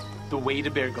 The way to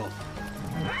Bear Gulf.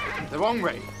 The wrong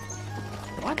way.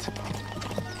 What?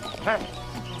 Hey.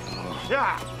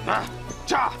 Yeah.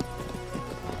 Cha.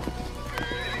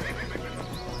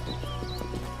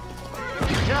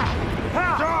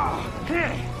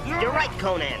 You're right,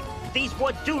 Conan. These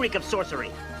woods do reek of sorcery.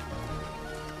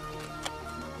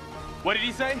 What did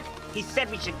he say? He said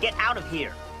we should get out of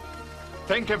here.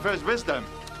 Thank him for his wisdom.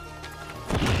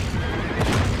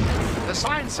 The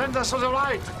sign sends us to the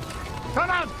right. Come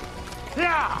on!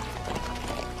 Yeah!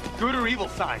 Good or evil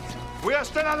signs? We are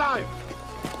still alive.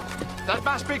 That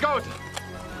must be good.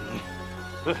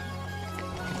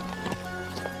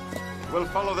 We'll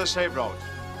follow the safe road.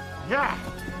 Yeah!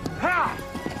 Ha!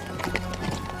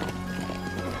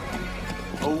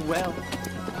 Oh, well.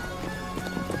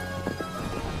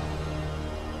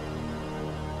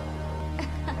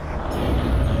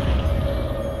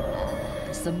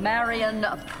 Cimmerian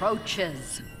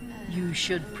approaches. You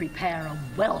should prepare a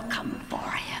welcome for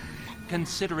him.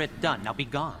 Consider it done. Now be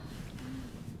gone.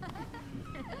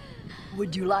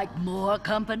 Would you like more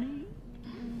company?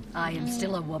 I am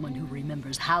still a woman who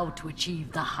remembers how to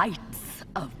achieve the heights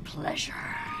of pleasure.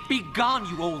 Be gone,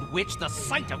 you old witch. The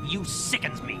sight of you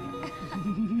sickens me.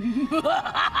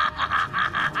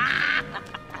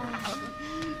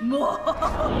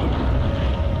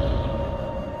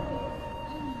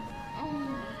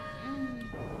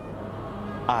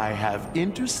 I have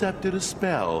intercepted a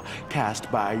spell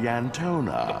cast by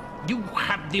Yantona. You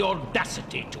have the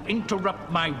audacity to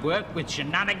interrupt my work with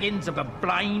shenanigans of a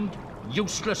blind,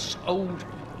 useless old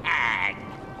hag.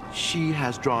 She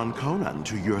has drawn Conan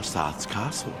to Yursat's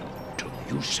castle. To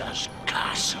Yusa's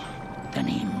castle? Then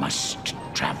he must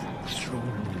travel through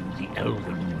the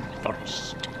Elven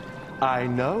Forest. I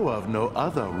know of no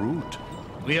other route.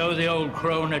 We owe the old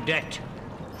crone a debt.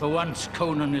 For once,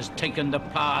 Conan has taken the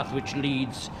path which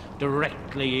leads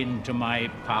directly into my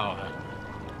power.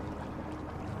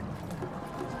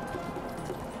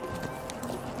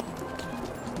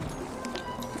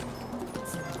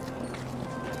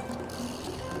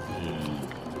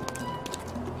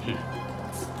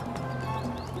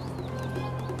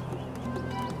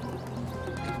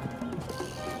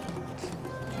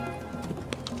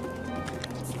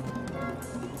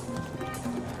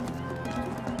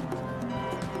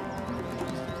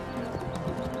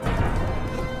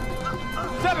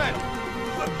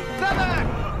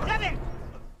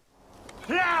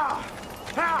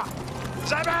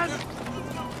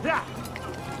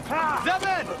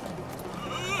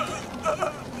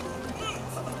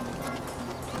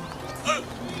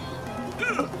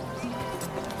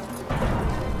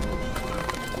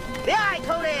 The eye,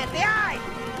 Conan! The eye!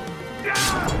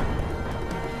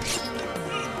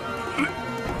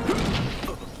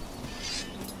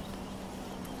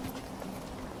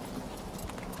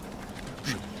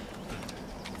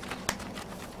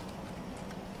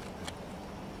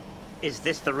 Is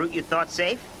this the route you thought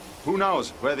safe? Who knows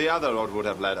where the other road would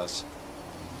have led us?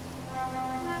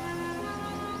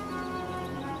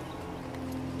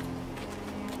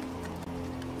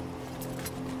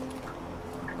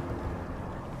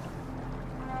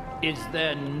 Is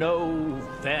there no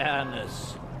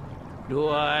fairness? Do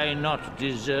I not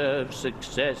deserve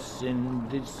success in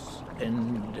this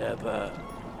endeavor?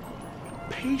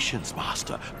 Patience,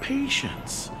 Master,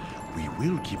 patience. We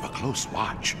will keep a close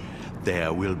watch.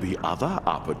 There will be other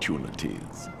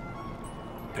opportunities.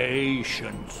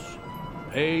 Patience.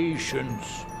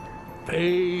 Patience.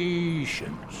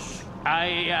 Patience. I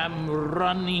am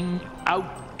running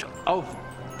out of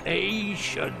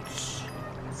patience.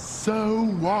 So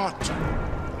what?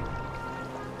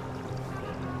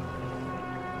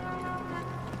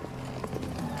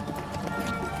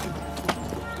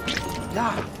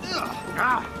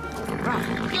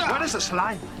 What is the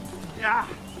slime?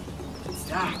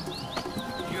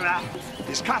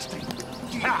 Disgusting.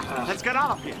 Let's get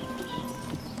out of here.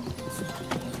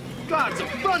 Gods of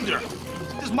thunder!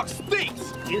 This muck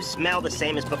stinks! You smell the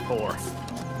same as before.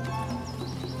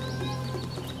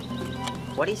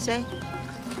 What'd he say?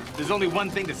 There's only one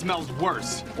thing that smells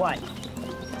worse. What?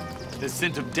 The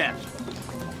scent of death.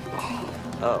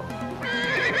 Oh.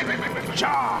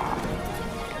 Cha!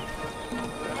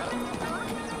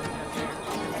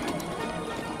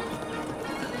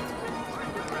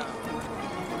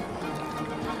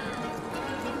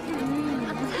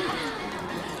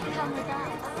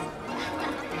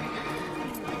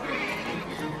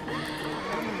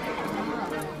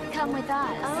 come with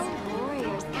us. Oh,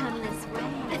 warriors, come this way.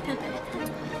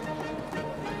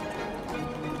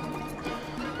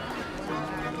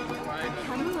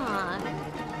 Come on.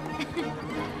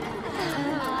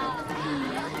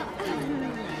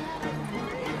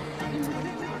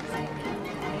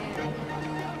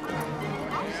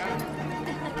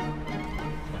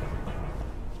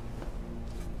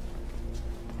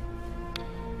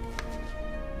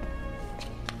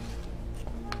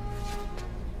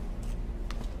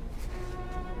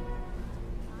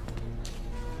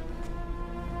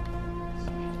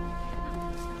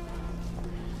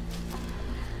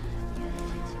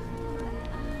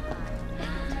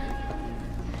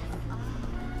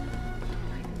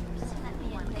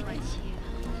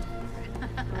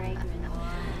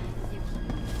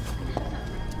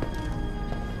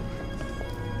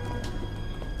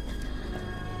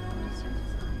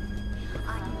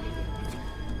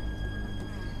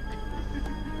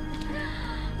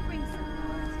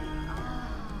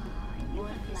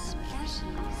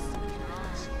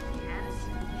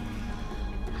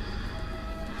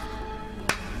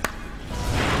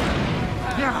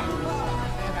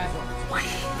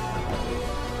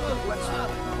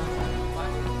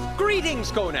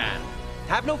 Greetings, Conan.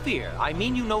 Have no fear. I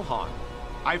mean you no harm.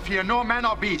 I fear no man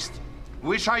or beast.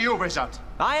 Which are you, wizard?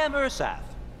 I am Ursath,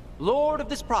 lord of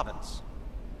this province.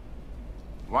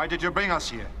 Why did you bring us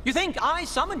here? You think I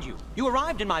summoned you? You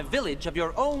arrived in my village of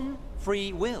your own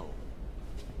free will.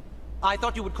 I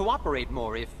thought you would cooperate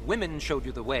more if women showed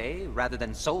you the way, rather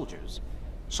than soldiers.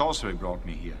 Sorcery brought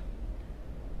me here.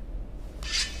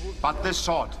 But this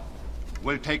sword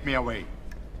will take me away.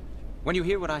 When you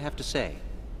hear what I have to say,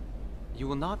 you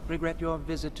will not regret your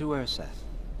visit to Ursath.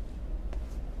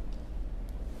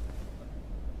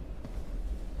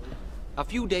 A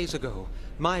few days ago,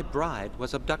 my bride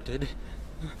was abducted.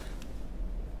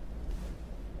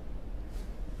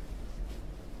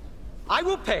 I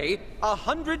will pay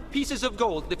 100 pieces of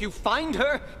gold if you find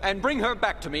her and bring her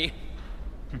back to me.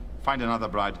 Find another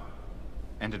bride,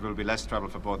 and it will be less trouble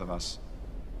for both of us.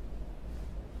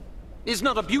 Is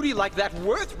not a beauty like that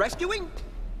worth rescuing?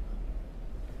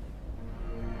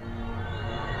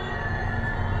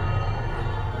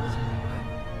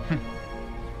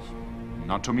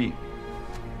 Not to me.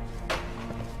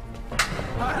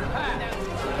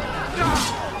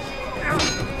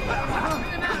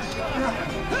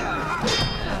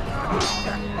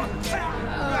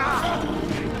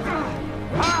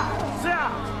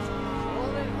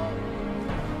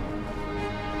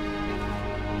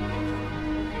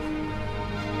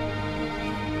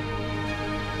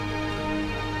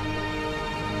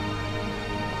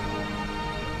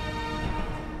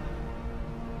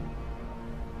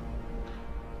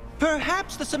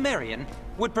 Perhaps the Cimmerian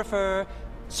would prefer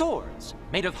swords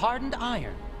made of hardened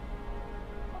iron.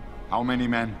 How many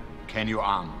men can you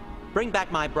arm? Bring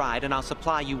back my bride and I'll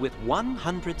supply you with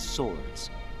 100 swords.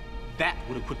 That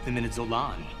would equip them in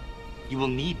Zolan. You will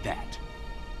need that.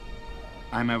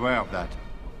 I'm aware of that.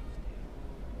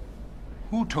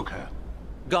 Who took her?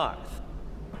 Garth,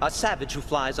 a savage who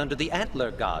flies under the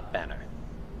Antler God banner.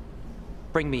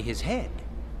 Bring me his head,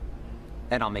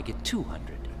 and I'll make it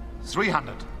 200.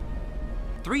 300.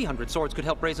 300 swords could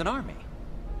help raise an army.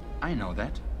 I know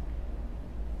that.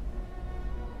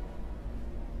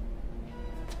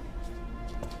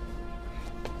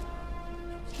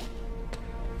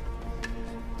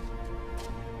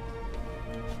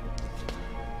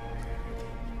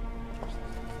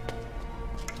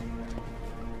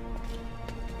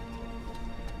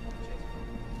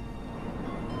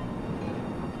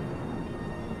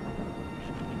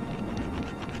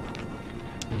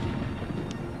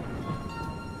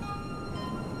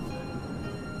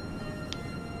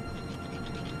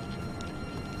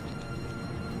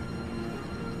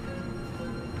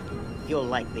 You'll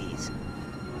like these.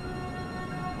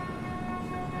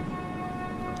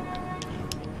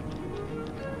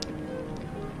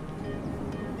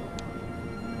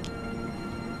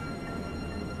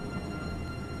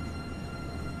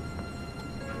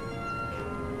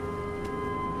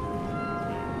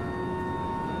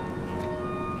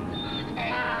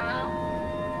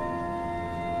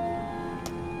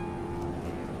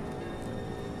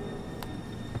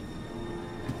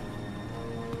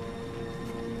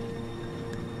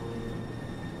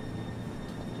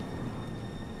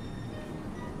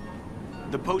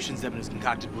 The potions Zevon has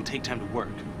concocted will take time to work.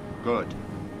 Good.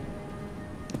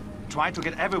 Try to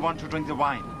get everyone to drink the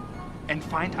wine, and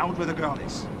find out where the girl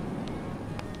is.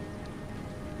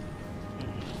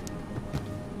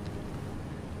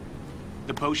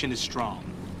 The potion is strong.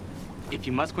 If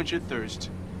you must quench your thirst,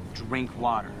 drink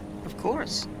water. Of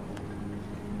course.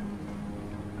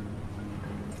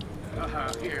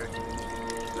 Here.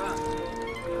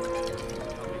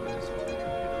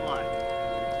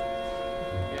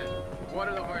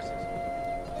 Water the horses.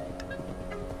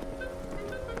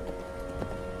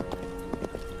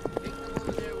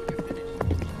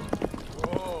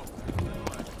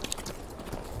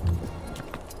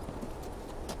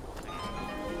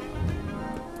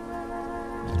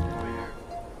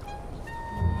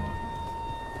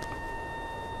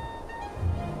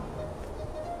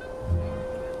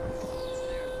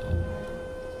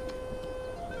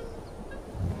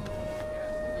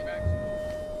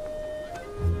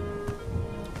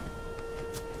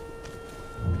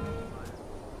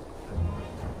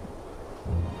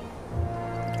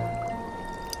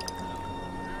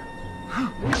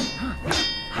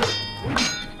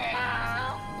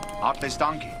 Heartless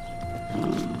donkey.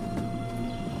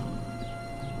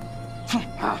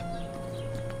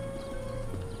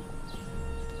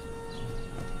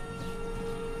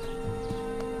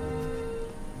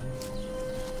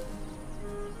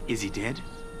 Is he dead?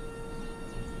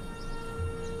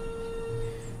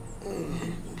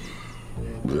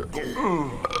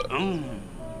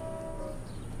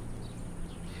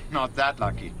 Not that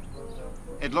lucky.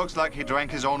 It looks like he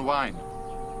drank his own wine.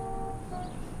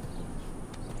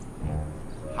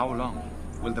 How long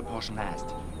will the potion last?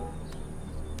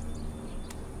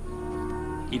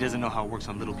 He doesn't know how it works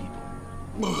on little people.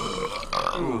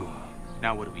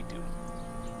 Now what do we do?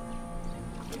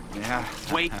 Yeah.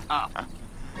 Wake up.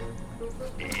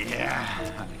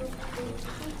 Yeah.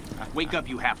 Wake up,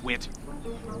 you half-wit.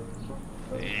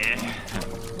 Yeah.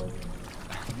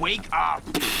 Wake up!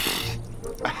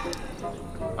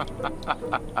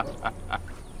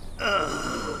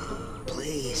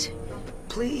 Please.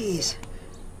 Please.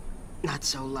 Not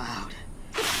so loud.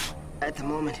 At the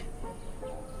moment,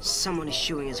 someone is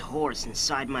shoeing his horse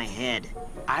inside my head.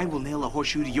 I will nail a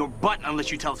horseshoe to your butt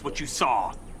unless you tell us what you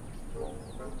saw.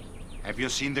 Have you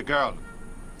seen the girl?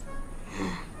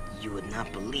 You would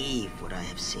not believe what I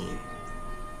have seen.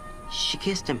 She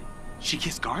kissed him. She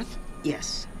kissed Garth?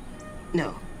 Yes.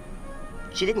 No.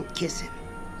 She didn't kiss him.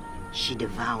 She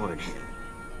devoured him.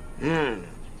 No.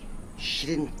 She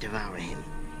didn't devour him.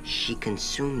 She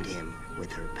consumed him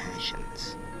with her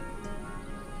passions.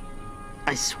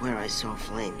 I swear I saw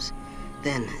flames.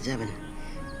 Then, Zevin,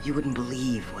 you wouldn't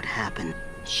believe what happened.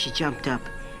 She jumped up,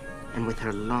 and with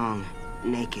her long,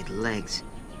 naked legs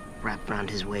wrapped around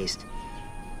his waist,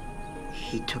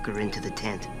 he took her into the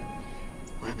tent.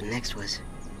 What happened next was,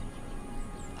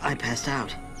 I passed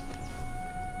out.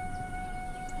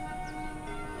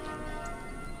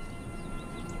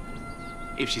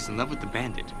 If she's in love with the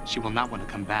bandit, she will not want to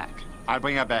come back. I'll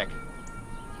bring her back.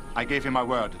 I gave him my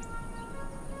word.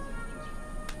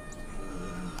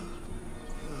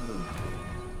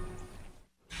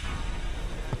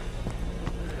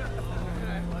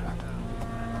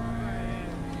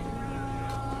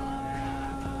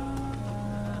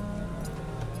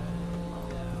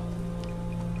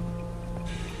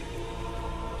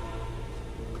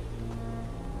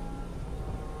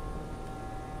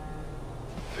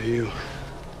 For you.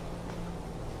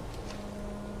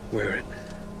 Wear it.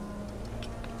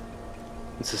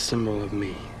 It's a symbol of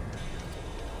me.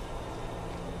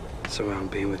 So I'll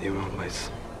be with you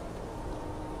always.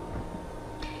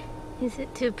 Is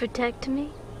it to protect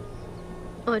me?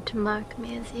 Or to mark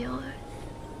me as yours?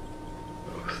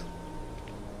 Both.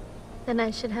 Then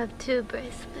I should have 2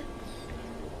 bracelets.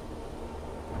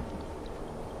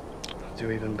 I'll do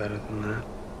even better than that.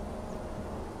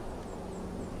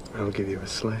 I'll give you a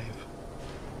slave.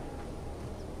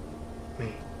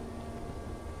 Me.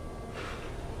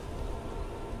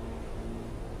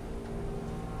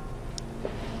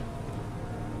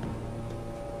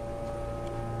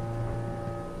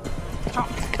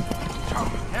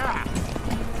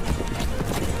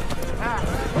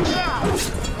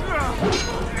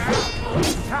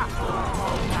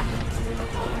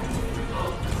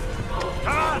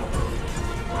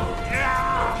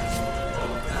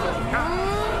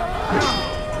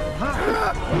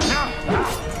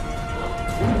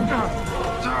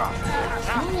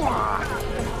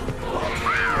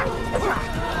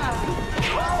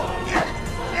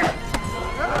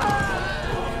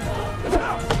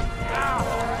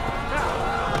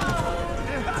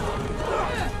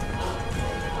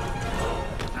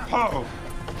 Oh!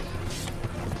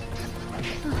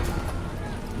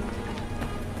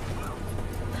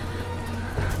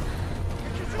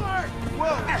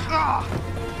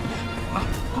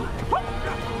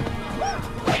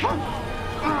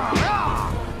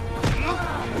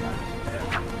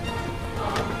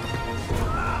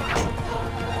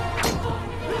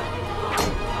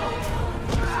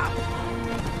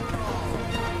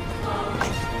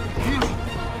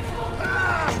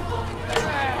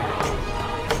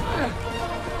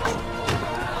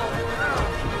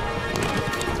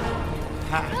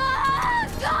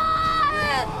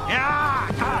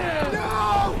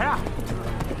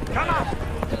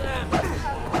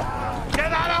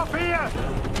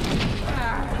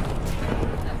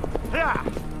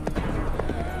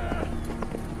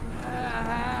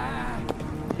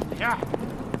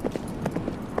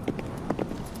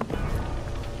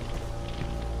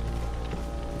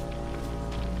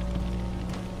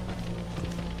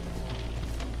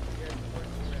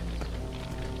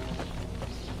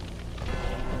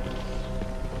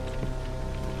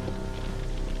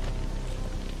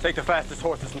 Take the fastest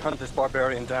horses and hunt this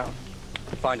barbarian down.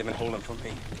 Find him and hold him for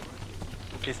me.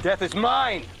 His death is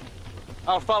mine!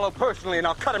 I'll follow personally and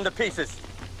I'll cut him to pieces.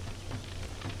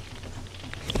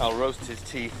 I'll roast his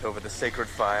teeth over the sacred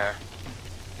fire.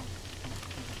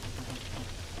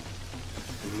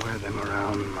 And wear them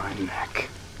around my neck.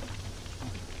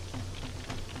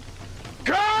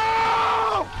 Go!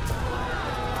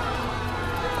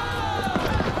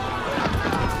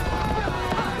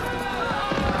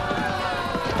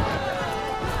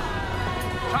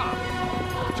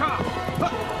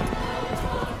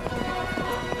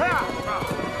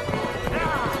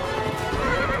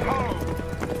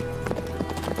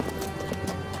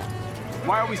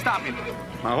 Why are we stopping?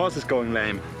 My horse is going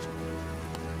lame.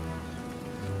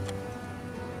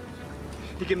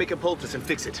 He can make a poultice and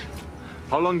fix it.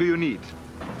 How long do you need?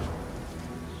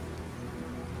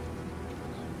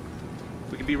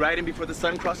 We can be riding before the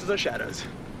sun crosses our shadows.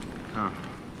 Huh.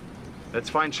 Let's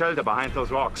find shelter behind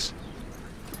those rocks.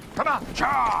 Come on!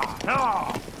 Cha!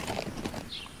 No!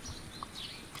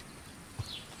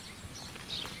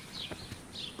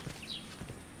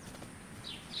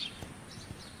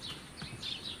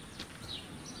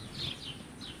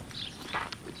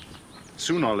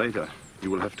 Sooner or later,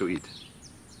 you will have to eat.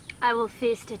 I will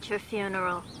feast at your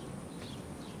funeral.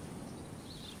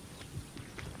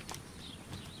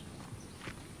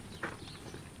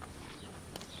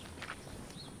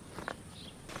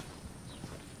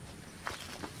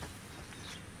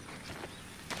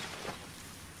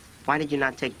 Why did you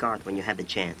not take Garth when you had the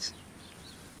chance?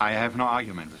 I have no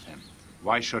argument with him.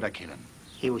 Why should I kill him?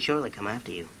 He will surely come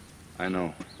after you. I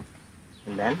know.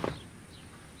 And then?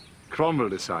 Crom will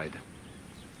decide.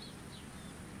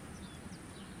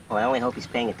 Oh, I only hope he's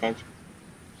paying attention.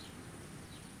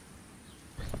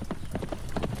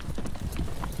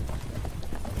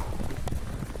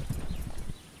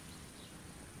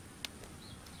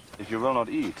 If you will not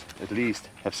eat, at least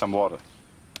have some water.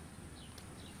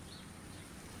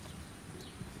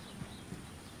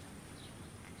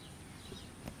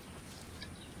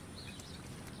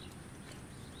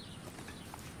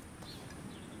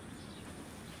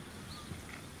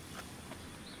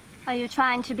 Are you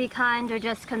trying to be kind or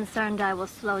just concerned I will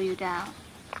slow you down?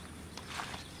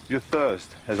 Your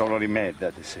thirst has already made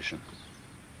that decision.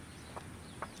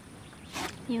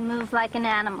 You move like an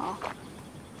animal.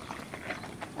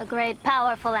 A great,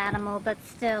 powerful animal, but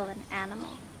still an animal.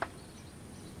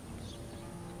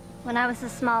 When I was a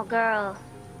small girl,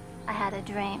 I had a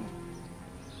dream.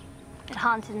 It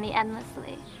haunted me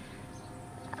endlessly.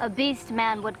 A beast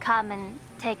man would come and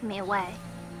take me away.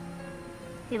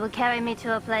 He would carry me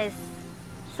to a place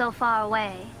so far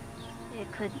away, it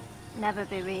could never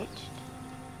be reached.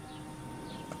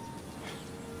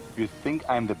 You think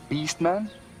I'm the beast man?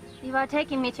 You are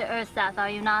taking me to Ursath, are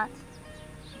you not?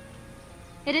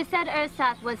 It is said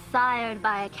Ursath was sired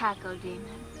by a Kako demon,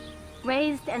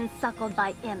 raised and suckled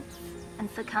by imps and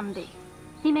succumbi.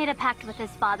 He made a pact with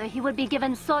his father. He would be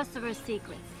given sorcerer's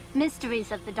secrets,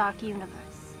 mysteries of the dark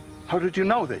universe. How did you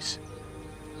know this?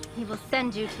 He will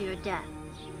send you to your death.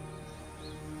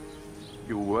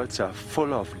 Your words are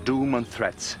full of doom and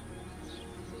threats.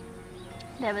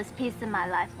 There was peace in my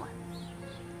life once.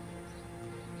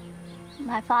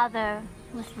 My father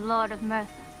was the Lord of Mirtha,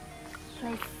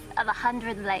 place of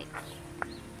 100 lakes,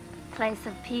 place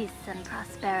of peace and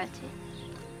prosperity.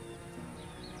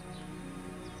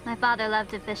 My father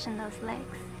loved to fish in those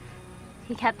lakes.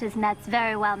 He kept his nets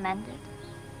very well mended,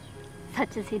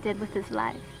 such as he did with his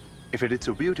life. If it is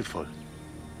so beautiful,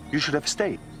 you should have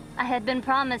stayed. I had been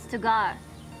promised to Garth,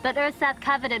 but Ursath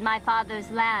coveted my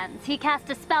father's lands. He cast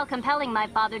a spell compelling my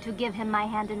father to give him my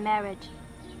hand in marriage.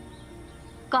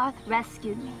 Garth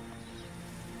rescued me.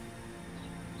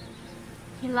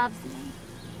 He loves me,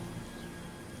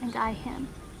 and I him.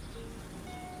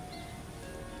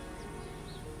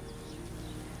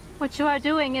 What you are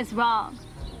doing is wrong.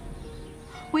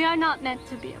 We are not meant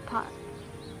to be apart.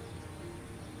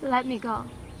 Let me go.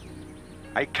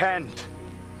 I can't.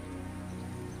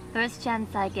 First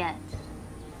chance I get,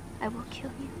 I will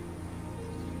kill you.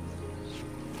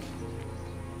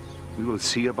 We will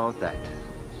see about that.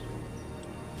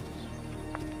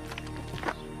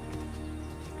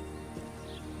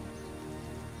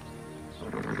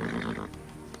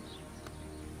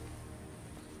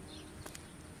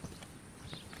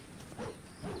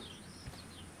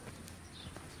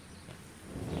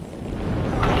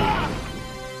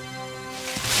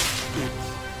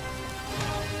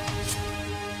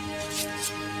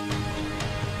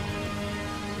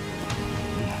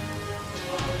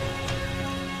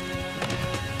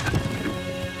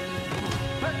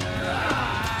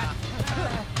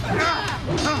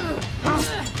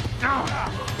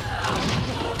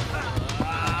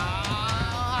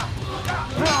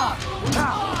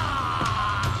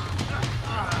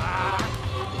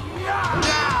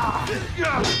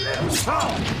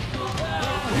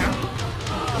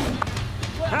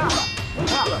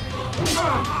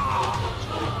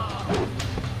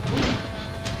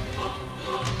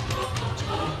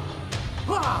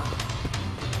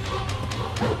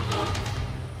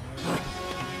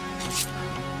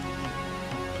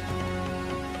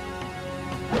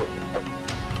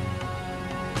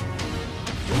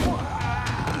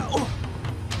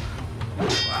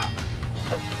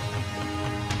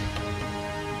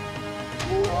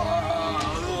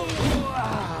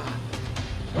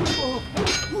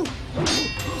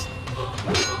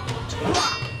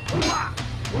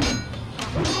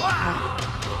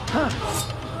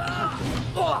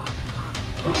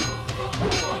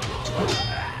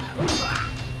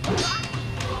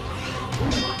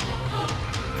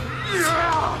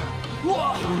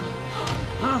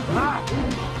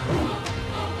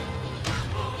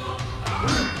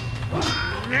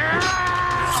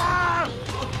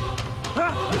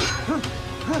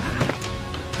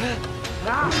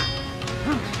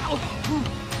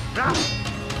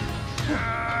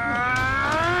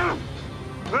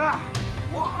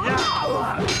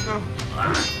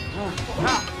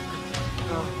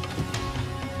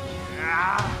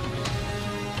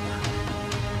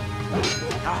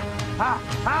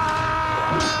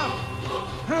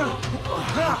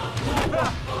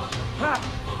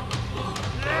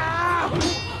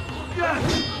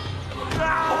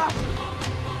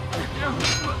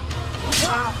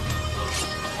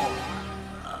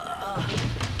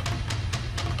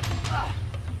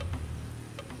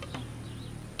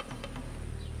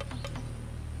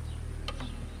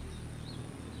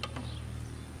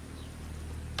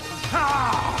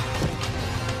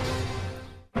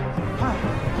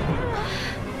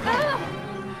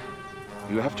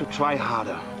 You have to try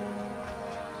harder.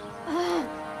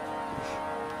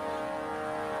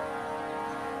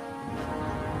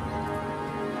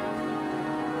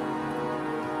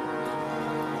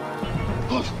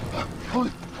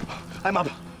 I'm up.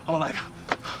 I'm alive.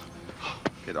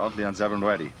 Get Audley and Severn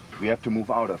ready. We have to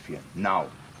move out of here, now.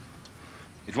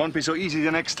 It won't be so easy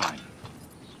the next time.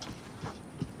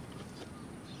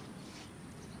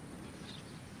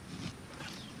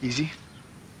 Easy?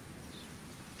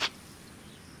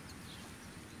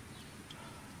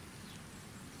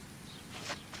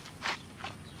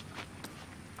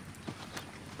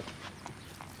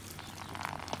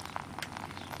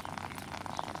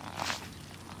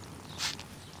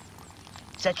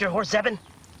 Is that your horse, Zevin?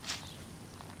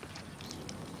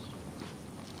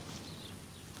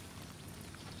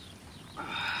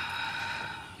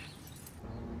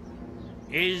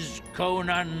 Is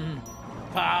Conan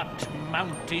part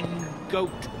mountain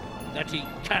goat that he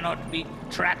cannot be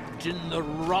trapped in the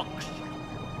rocks?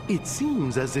 It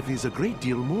seems as if he's a great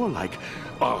deal more like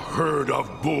a herd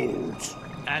of bulls.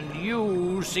 And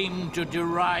you seem to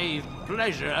derive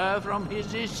pleasure from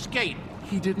his escape.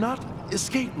 He did not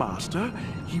escape, Master.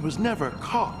 He was never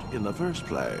caught in the first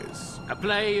place. A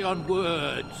play on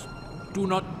words. Do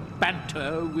not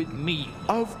banter with me.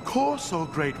 Of course, O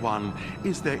Great One.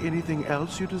 Is there anything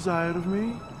else you desire of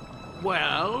me?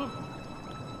 Well,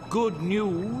 good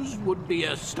news would be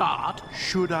a start.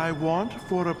 Should I want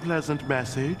for a pleasant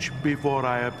message before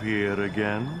I appear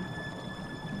again?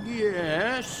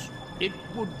 Yes, it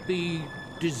would be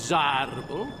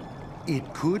desirable.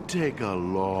 It could take a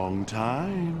long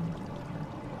time.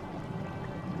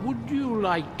 Would you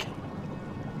like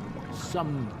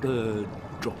some bird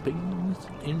droppings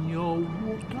in your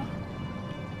water?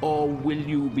 Or will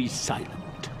you be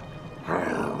silent?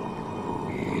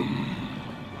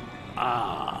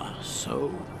 Ah,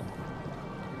 so.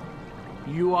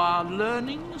 You are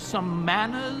learning some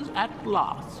manners at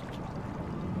last.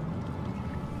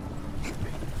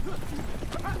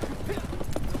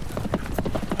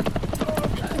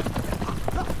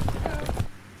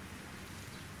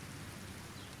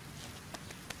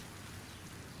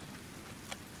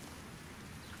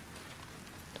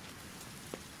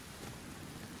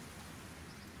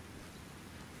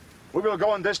 We will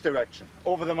go in this direction,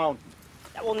 over the mountain.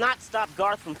 That will not stop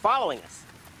Garth from following us.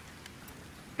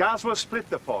 Garth will split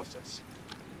the forces.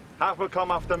 Half will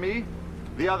come after me,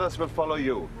 the others will follow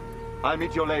you. I'll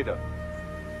meet you later.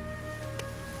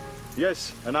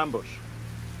 Yes, an ambush.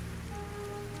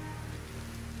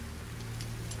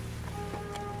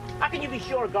 How can you be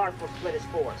sure Garth will split his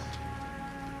force?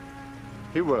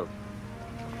 He will.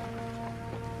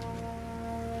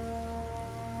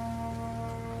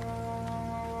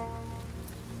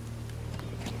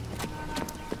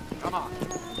 Come on.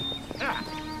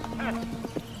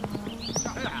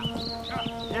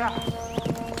 Yeah.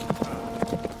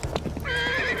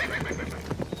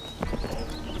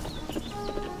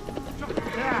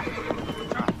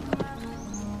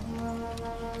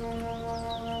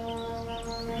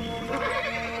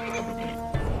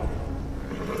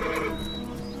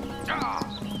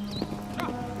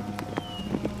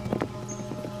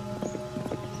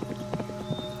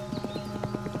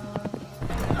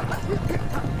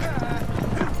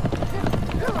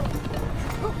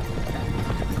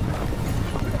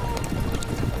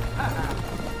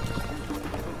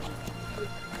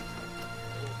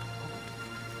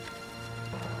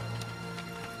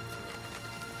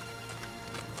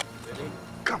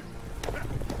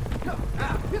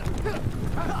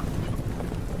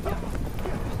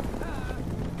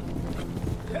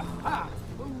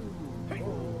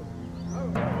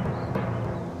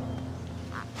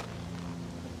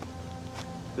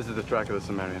 This is the track of the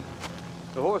Cimmerian.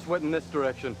 The horse went in this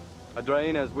direction.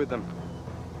 Adraina's with them.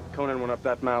 Conan went up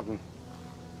that mountain.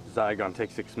 Zygon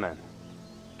takes 6 men.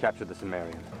 Captured the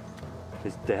Cimmerian.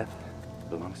 His death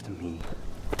belongs to me.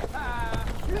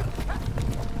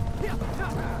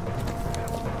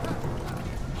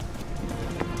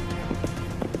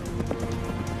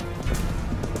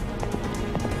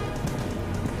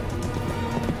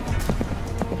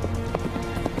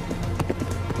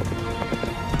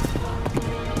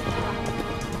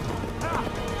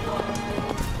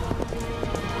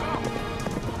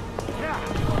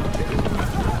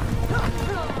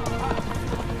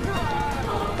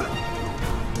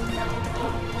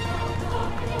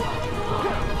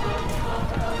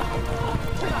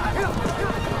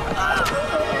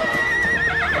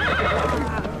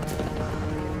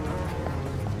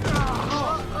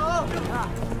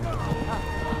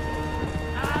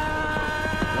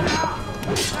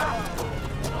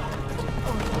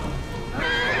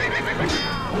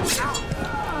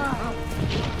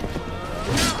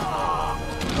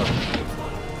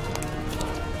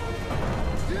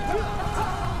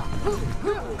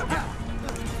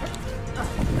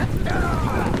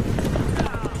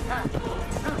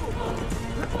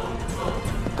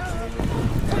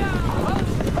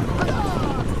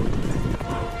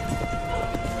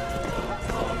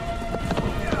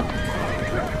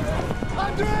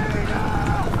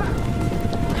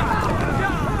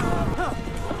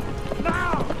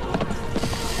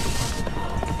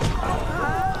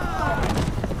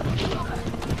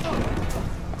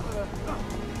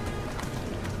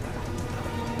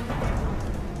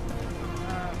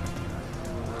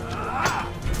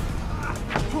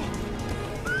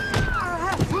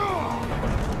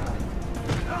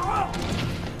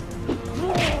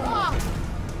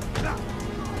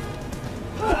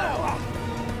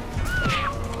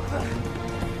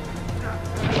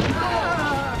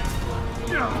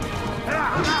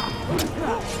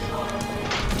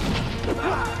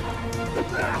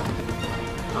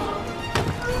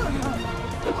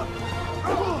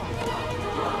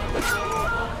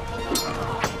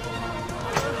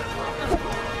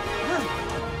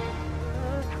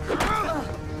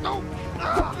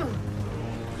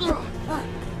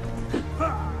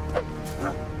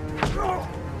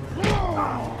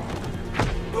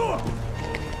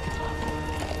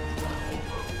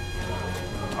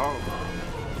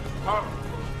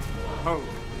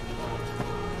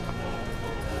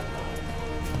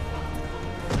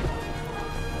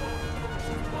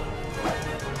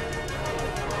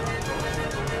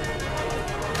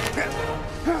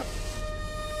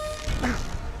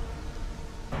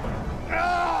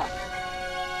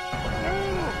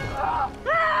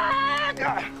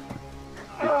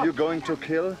 If you're going to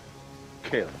kill,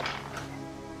 kill.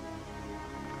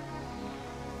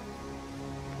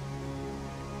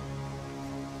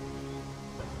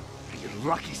 You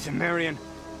lucky Cimmerian.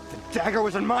 If the dagger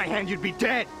was in my hand, you'd be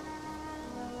dead.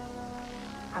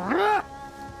 I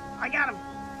got him.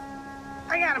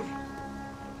 I got him.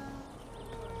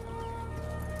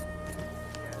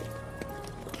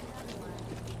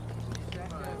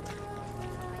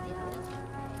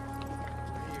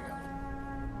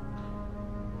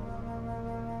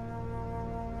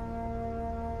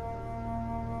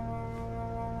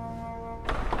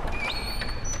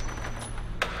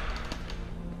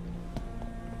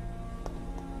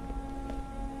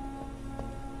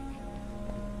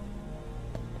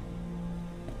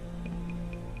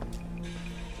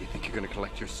 You're gonna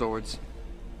collect your swords?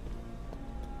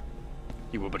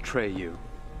 He will betray you.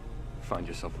 Find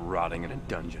yourself rotting in a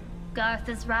dungeon. Garth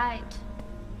is right.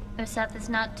 Urseth is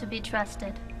not to be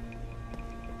trusted.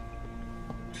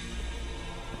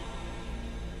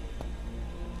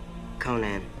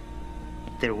 Conan,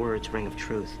 their words ring of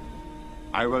truth.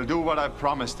 I will do what I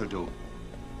promised to do.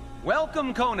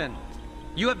 Welcome, Conan.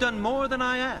 You have done more than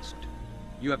I asked.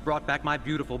 You have brought back my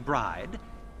beautiful bride,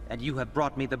 and you have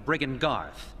brought me the brigand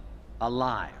Garth.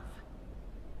 Alive.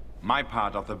 My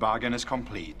part of the bargain is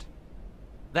complete.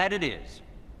 That it is.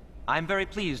 I'm very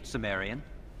pleased, Cimmerian.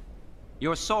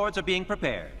 Your swords are being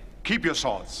prepared. Keep your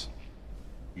swords.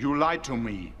 You lied to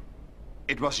me.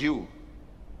 It was you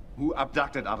who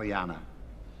abducted Ariana.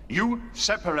 You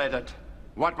separated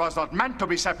what was not meant to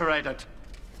be separated.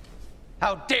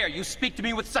 How dare you speak to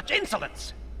me with such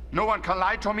insolence? No one can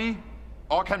lie to me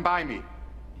or can buy me.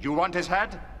 You want his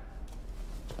head?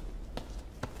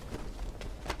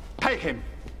 Take him!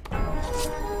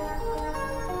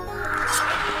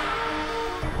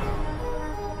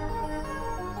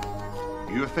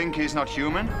 You think he's not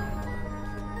human?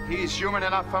 He's human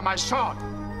enough for my sword.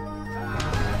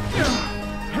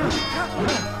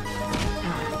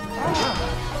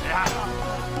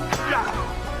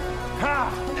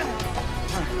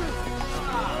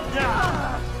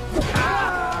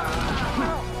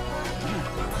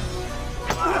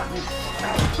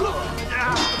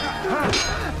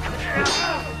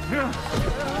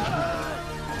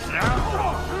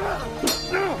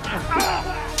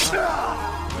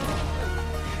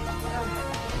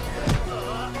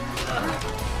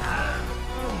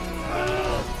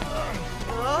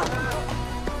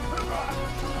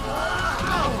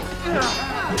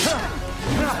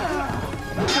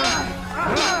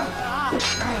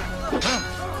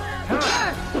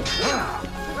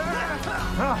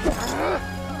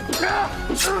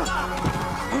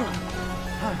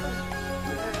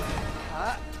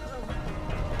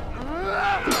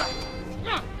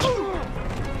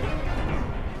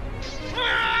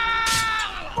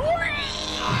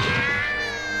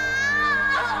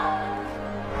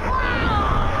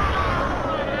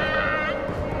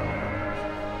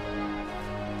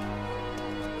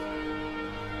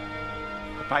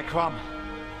 By Crom,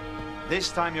 this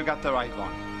time you got the right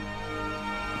one.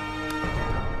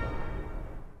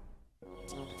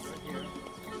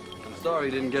 I'm sorry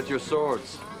you didn't get your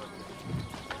swords.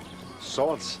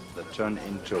 Swords that turn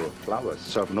into flowers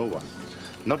serve no one.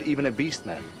 Not even a beast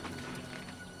man.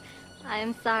 I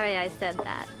am sorry I said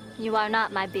that. You are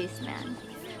not my beast man.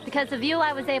 Because of you,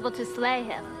 I was able to slay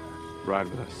him. Ride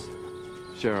with us.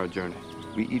 Share our journey.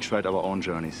 We each ride our own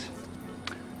journeys.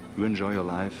 You enjoy your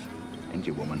life and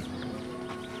your woman.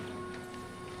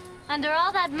 Under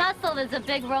all that muscle is a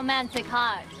big romantic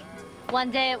heart.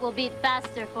 One day it will beat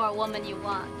faster for a woman you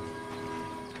want.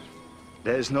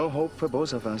 There is no hope for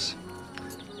both of us.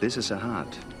 This is a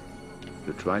heart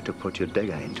you try to put your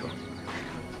dagger into.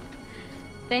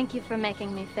 Thank you for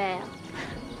making me fail.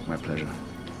 My pleasure.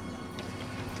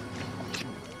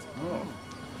 Oh.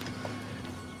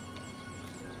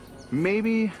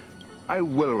 Maybe I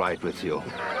will ride with you.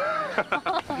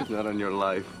 Not on your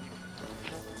life.